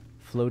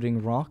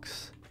 Floating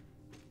rocks.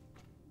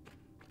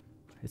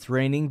 It's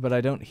raining, but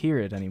I don't hear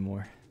it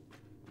anymore.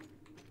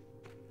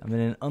 I'm in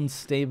an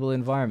unstable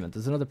environment.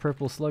 There's another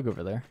purple slug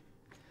over there.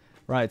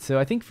 Right, so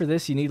I think for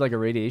this you need like a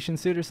radiation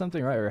suit or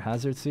something, right? Or a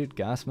hazard suit,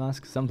 gas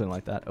mask, something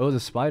like that. Oh,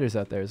 there's spiders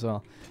out there as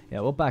well.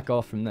 Yeah, we'll back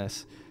off from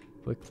this.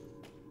 But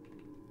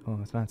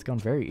oh, man, it's gone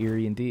very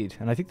eerie indeed.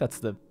 And I think that's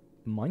the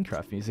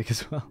Minecraft music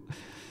as well.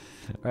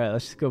 Alright,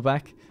 let's just go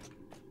back.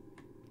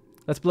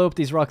 Let's blow up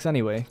these rocks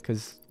anyway,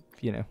 because,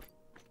 you know,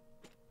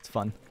 it's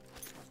fun.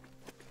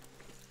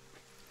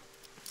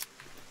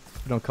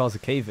 We don't cause a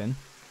cave-in.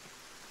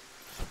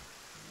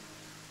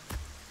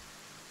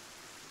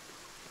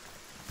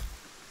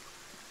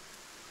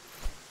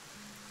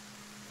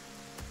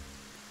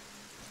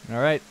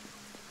 Alright.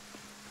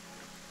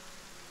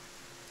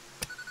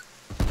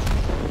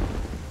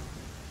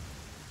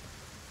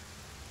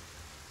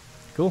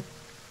 Cool.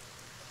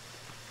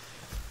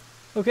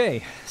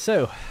 Okay,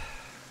 so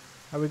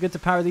are we good to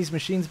power these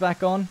machines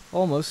back on?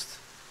 Almost.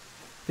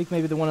 I think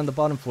maybe the one on the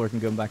bottom floor can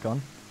go back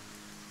on.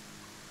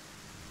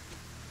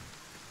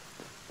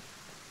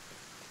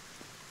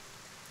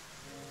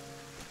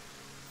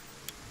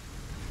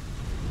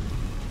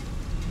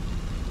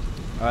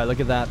 Alright, look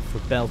at that for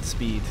belt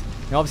speed.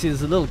 Now obviously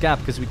there's a little gap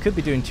because we could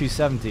be doing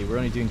 270, we're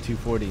only doing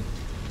 240.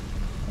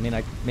 I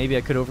mean, maybe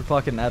I could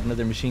overclock it and add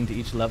another machine to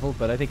each level,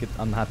 but I think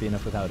I'm happy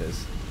enough with how it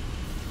is.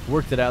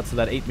 Worked it out so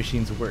that 8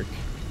 machines work,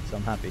 so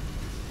I'm happy.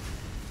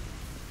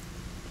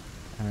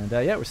 And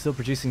yeah, we're still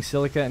producing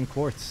silica and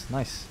quartz.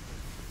 Nice.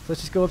 So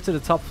let's just go up to the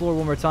top floor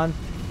one more time.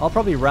 I'll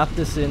probably wrap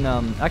this in,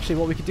 actually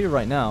what we could do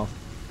right now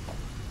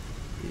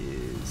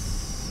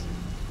is,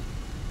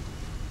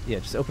 yeah,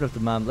 just open up the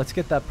map. Let's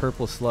get that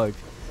purple slug.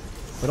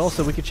 But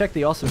also we could check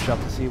the awesome shop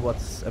to see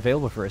what's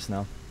available for us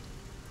now.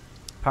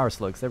 Power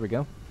slugs, there we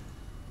go.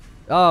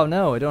 Oh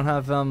no, I don't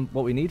have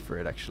what we need for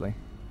it actually.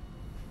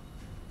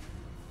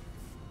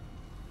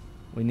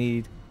 We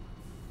need,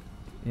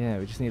 yeah,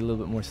 we just need a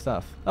little bit more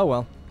stuff. Oh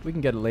well, we can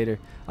get it later.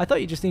 I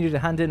thought you just needed to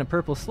hand in a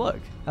purple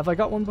slug. Have I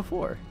got one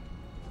before?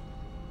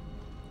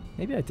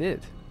 Maybe I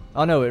did.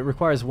 Oh no, it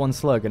requires 1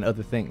 slug and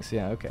other things.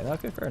 Yeah,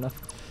 okay, fair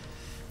enough.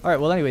 Alright,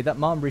 well anyway, that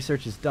mom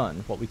research is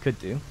done. What we could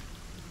do,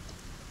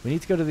 we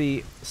need to go to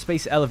the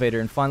space elevator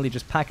and finally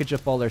just package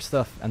up all their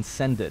stuff and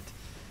send it.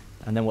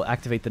 And then we'll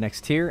activate the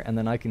next tier, and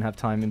then I can have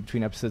time in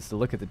between episodes to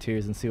look at the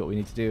tiers and see what we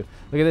need to do.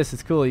 Look at this,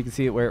 it's cool. You can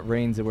see it where it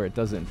rains and where it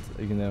doesn't,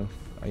 even though,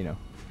 you know.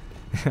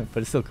 But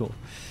it's still cool.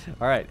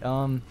 Alright,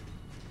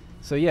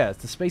 so yeah,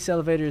 the space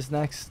elevator is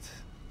next.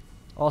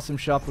 Awesome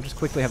shop, we'll just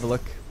quickly have a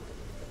look.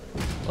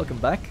 Welcome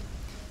back.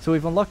 So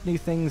we've unlocked new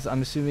things,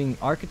 I'm assuming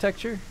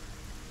architecture?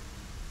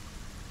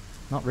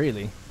 Not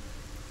really.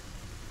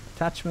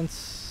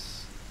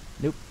 Attachments?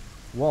 Nope.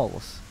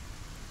 Walls.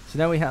 So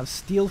now we have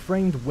steel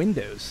framed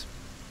windows.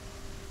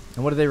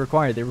 And what do they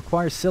require? They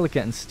require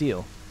silica and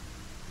steel.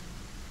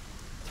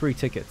 3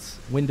 tickets.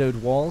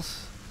 Windowed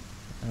walls.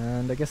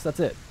 And I guess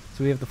that's it.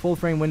 So we have the full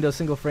frame window,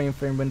 single frame,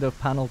 frame window,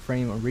 panel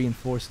frame, and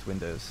reinforced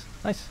windows.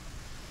 Nice.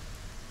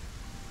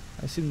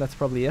 I assume that's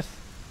probably it.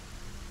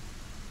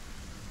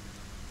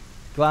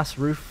 Glass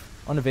roof,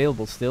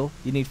 unavailable still.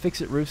 You need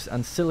fix-it roofs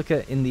and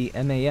silica in the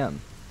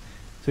MAM.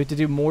 So we have to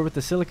do more with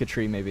the silica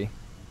tree maybe.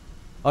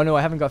 Oh no,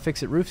 I haven't got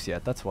fix-it roofs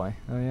yet, that's why.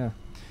 Oh yeah.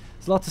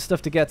 There's lots of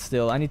stuff to get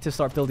still. I need to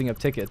start building up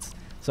tickets.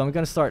 So I'm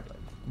going to start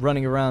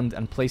running around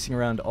and placing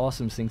around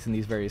awesome things in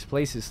these various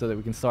places so that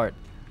we can start.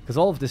 Because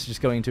all of this is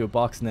just going into a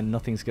box and then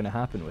nothing's going to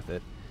happen with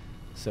it.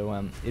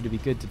 So it'd be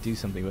good to do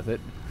something with it.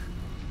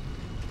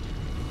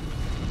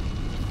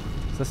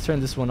 So let's turn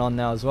this one on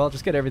now as well.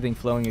 Just get everything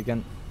flowing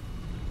again.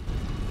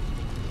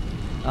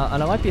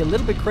 And I might be a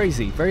little bit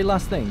crazy. Very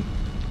last thing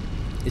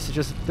is to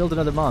just build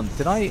another mom.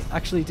 Did I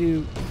actually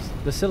do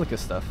the silica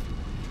stuff?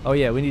 Oh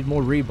yeah, we need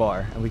more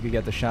rebar, and we could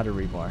get the shatter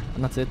rebar.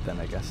 And that's it then,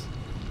 I guess.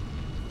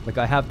 Like,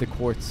 I have the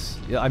quartz.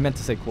 Yeah, I meant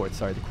to say quartz,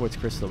 sorry, the quartz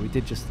crystal. We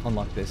did just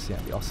unlock this, yeah,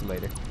 the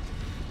oscillator.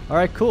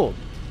 Alright, cool.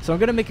 So I'm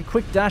going to make a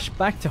quick dash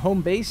back to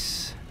home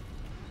base.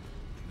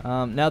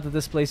 Now that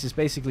this place is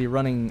basically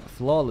running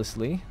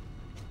flawlessly.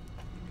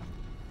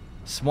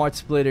 Smart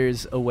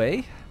splitters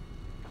away.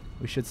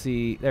 We should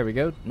see, there we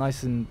go,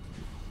 nice and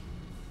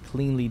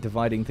cleanly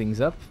dividing things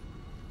up.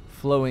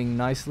 Flowing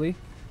nicely.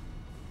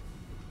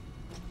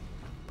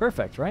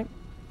 Perfect, right?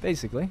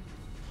 Basically.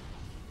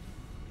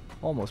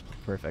 Almost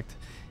perfect.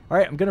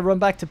 Alright, I'm going to run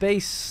back to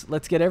base.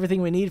 Let's get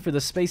everything we need for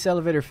the space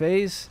elevator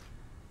phase.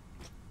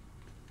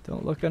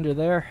 Don't look under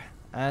there.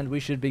 And we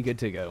should be good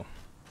to go.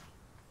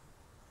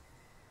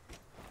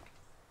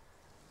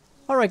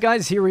 Alright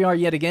guys, here we are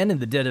yet again in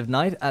the dead of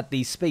night at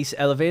the space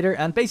elevator,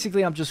 and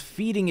basically I'm just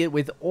feeding it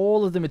with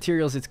all of the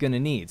materials it's going to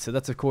need. So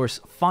that's of course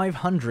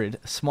 500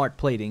 smart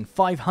plating,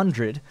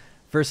 500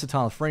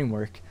 versatile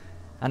framework,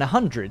 and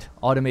 100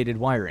 automated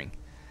wiring.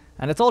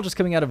 And it's all just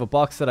coming out of a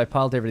box that I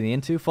piled everything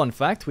into. Fun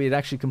fact, we had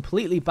actually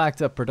completely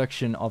backed up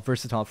production of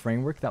versatile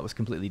framework. That was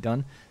completely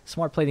done.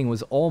 Smart plating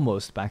was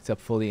almost backed up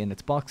fully in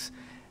its box.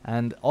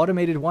 And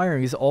automated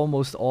wiring is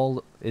also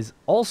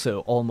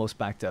almost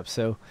backed up.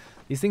 So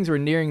these things were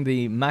nearing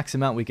the max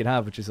amount we could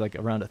have, which is like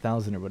around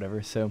 1,000 or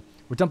whatever. So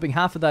we're dumping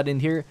half of that in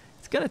here.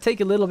 It's gonna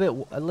take a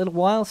little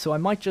while, so I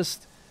might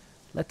just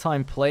let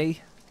time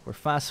play or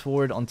fast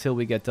forward until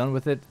we get done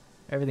with it.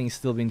 Everything's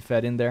still being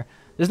fed in there.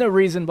 There's no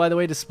reason, by the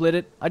way, to split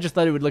it. I just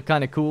thought it would look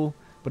kind of cool,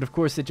 but of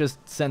course it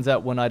just sends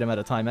out one item at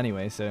a time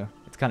anyway, so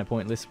it's kind of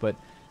pointless. But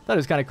I thought it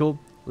was kind of cool.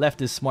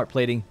 Left is smart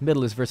plating,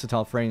 middle is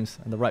versatile frames,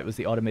 and the right was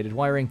the automated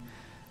wiring,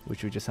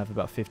 which we just have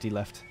about 50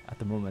 left at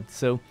the moment.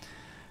 So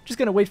just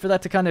going to wait for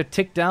that to kind of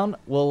tick down.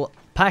 We'll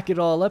pack it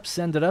all up,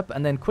 send it up,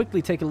 and then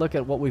quickly take a look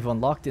at what we've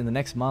unlocked in the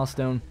next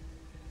milestone.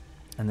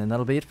 And then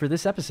that'll be it for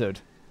this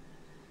episode.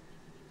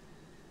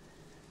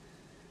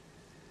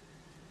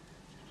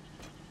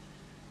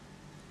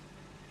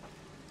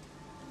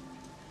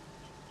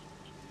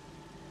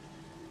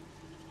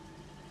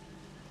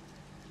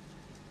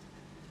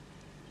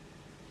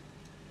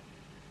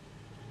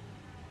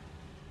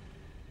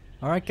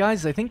 Alright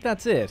guys, I think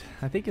that's it.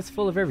 I think it's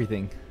full of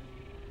everything.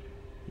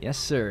 Yes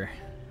sir.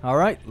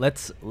 Alright,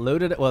 let's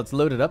load it. Well, it's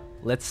loaded up.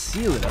 Let's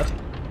seal it up.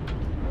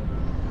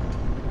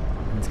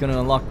 It's going to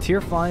unlock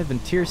Tier 5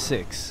 and Tier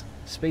 6.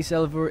 Space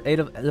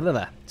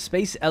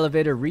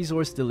Elevator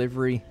Resource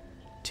Delivery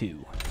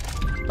 2.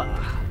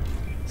 Bah.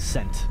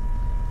 Sent.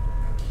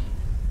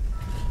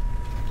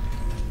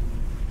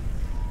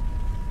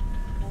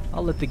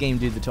 I'll let the game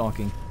do the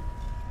talking.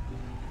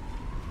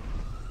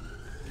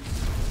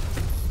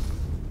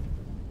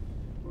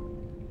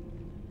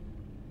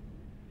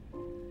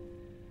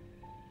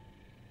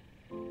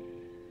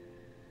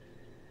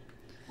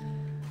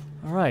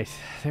 Alright,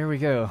 there we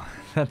go.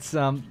 That's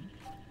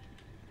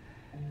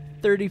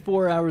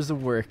 34 hours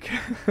of work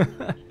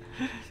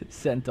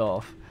sent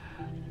off.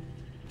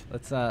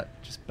 Let's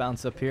just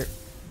bounce up here,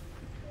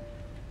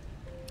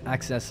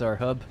 access our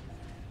hub,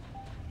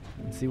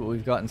 and see what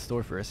we've got in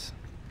store for us.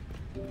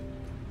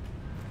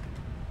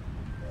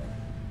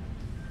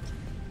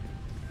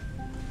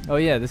 Oh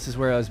yeah, this is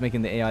where I was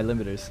making the AI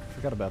limiters.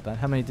 Forgot about that.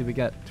 How many did we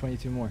get?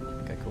 22 more.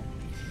 Okay, cool.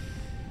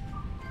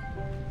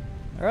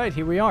 Alright,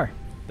 here we are.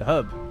 The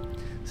hub.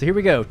 So here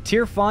we go,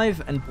 Tier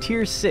 5 and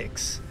Tier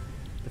 6.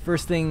 The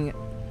first thing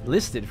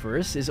listed for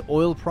us is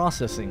oil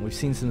processing. We've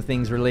seen some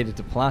things related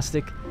to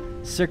plastic,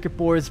 circuit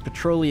boards,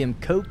 petroleum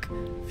coke,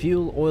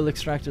 fuel, oil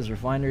extractors,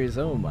 refineries.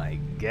 Oh my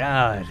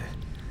god.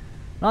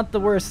 Not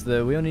the worst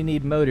though, we only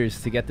need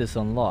motors to get this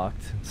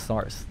unlocked.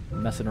 Start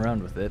messing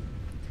around with it.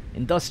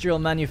 Industrial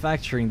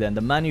manufacturing then,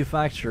 the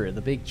manufacturer,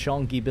 the big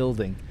chonky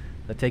building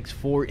that takes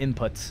 4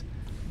 inputs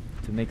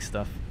to make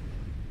stuff.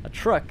 A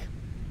truck.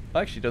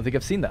 I actually don't think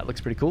I've seen that,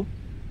 looks pretty cool.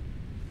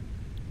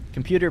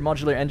 Computer,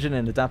 modular engine,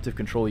 and adaptive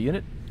control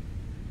unit.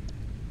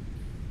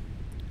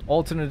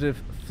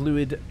 Alternative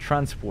fluid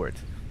transport.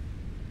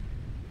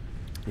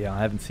 Yeah, I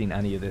haven't seen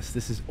any of this.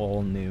 This is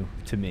all new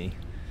to me.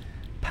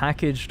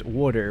 Packaged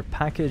water,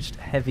 packaged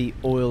heavy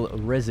oil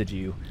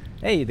residue.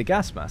 Hey, the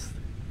gas mask.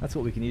 That's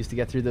what we can use to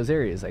get through those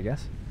areas, I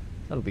guess.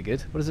 That'll be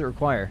good. What does it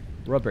require?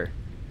 Rubber.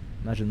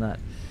 Imagine that.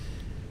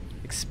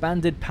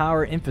 Expanded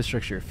power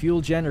infrastructure,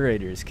 fuel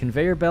generators,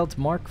 conveyor belt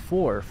Mark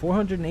IV,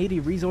 480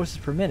 resources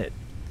per minute.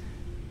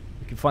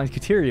 We can find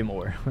deuterium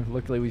ore.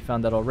 Luckily we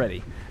found that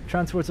already.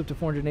 Transports up to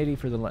 480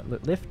 for the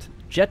lift.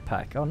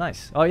 Jetpack. Oh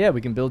nice. Oh yeah,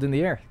 we can build in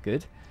the air.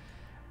 Good.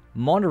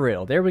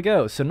 Monorail. There we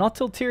go. So not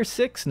till Tier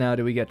 6 now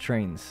do we get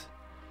trains.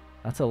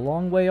 That's a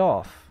long way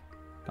off,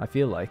 I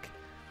feel like.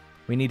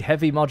 We need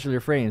heavy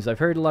modular frames. I've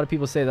heard a lot of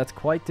people say that's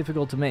quite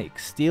difficult to make.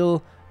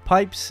 Steel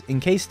pipes,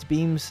 encased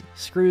beams,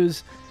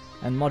 screws,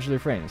 and modular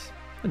frames.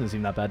 That doesn't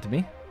seem that bad to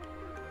me.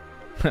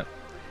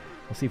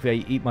 We'll see if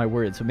I eat my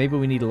words. So maybe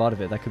we need a lot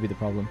of it. That could be the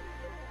problem.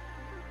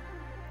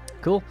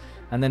 Cool.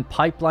 And then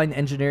Pipeline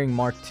Engineering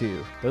Mark II.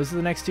 Those are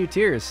the next 2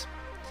 tiers.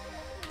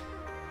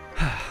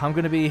 I'm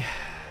going to be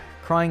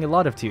crying a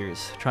lot of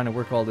tears trying to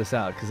work all this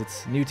out because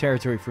it's new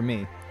territory for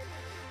me.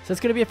 So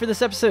that's going to be it for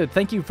this episode.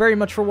 Thank you very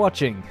much for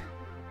watching,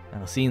 and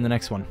I'll see you in the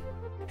next one.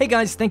 Hey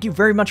guys, thank you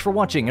very much for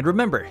watching, and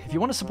remember, if you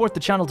want to support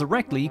the channel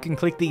directly, you can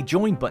click the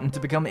join button to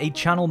become a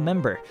channel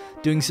member.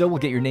 Doing so will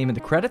get your name in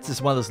the credits,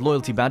 as well as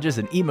loyalty badges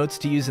and emotes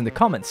to use in the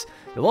comments.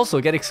 You'll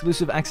also get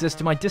exclusive access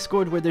to my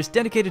Discord, where there's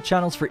dedicated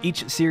channels for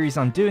each series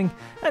I'm doing,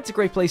 and it's a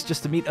great place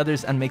just to meet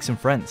others and make some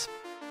friends.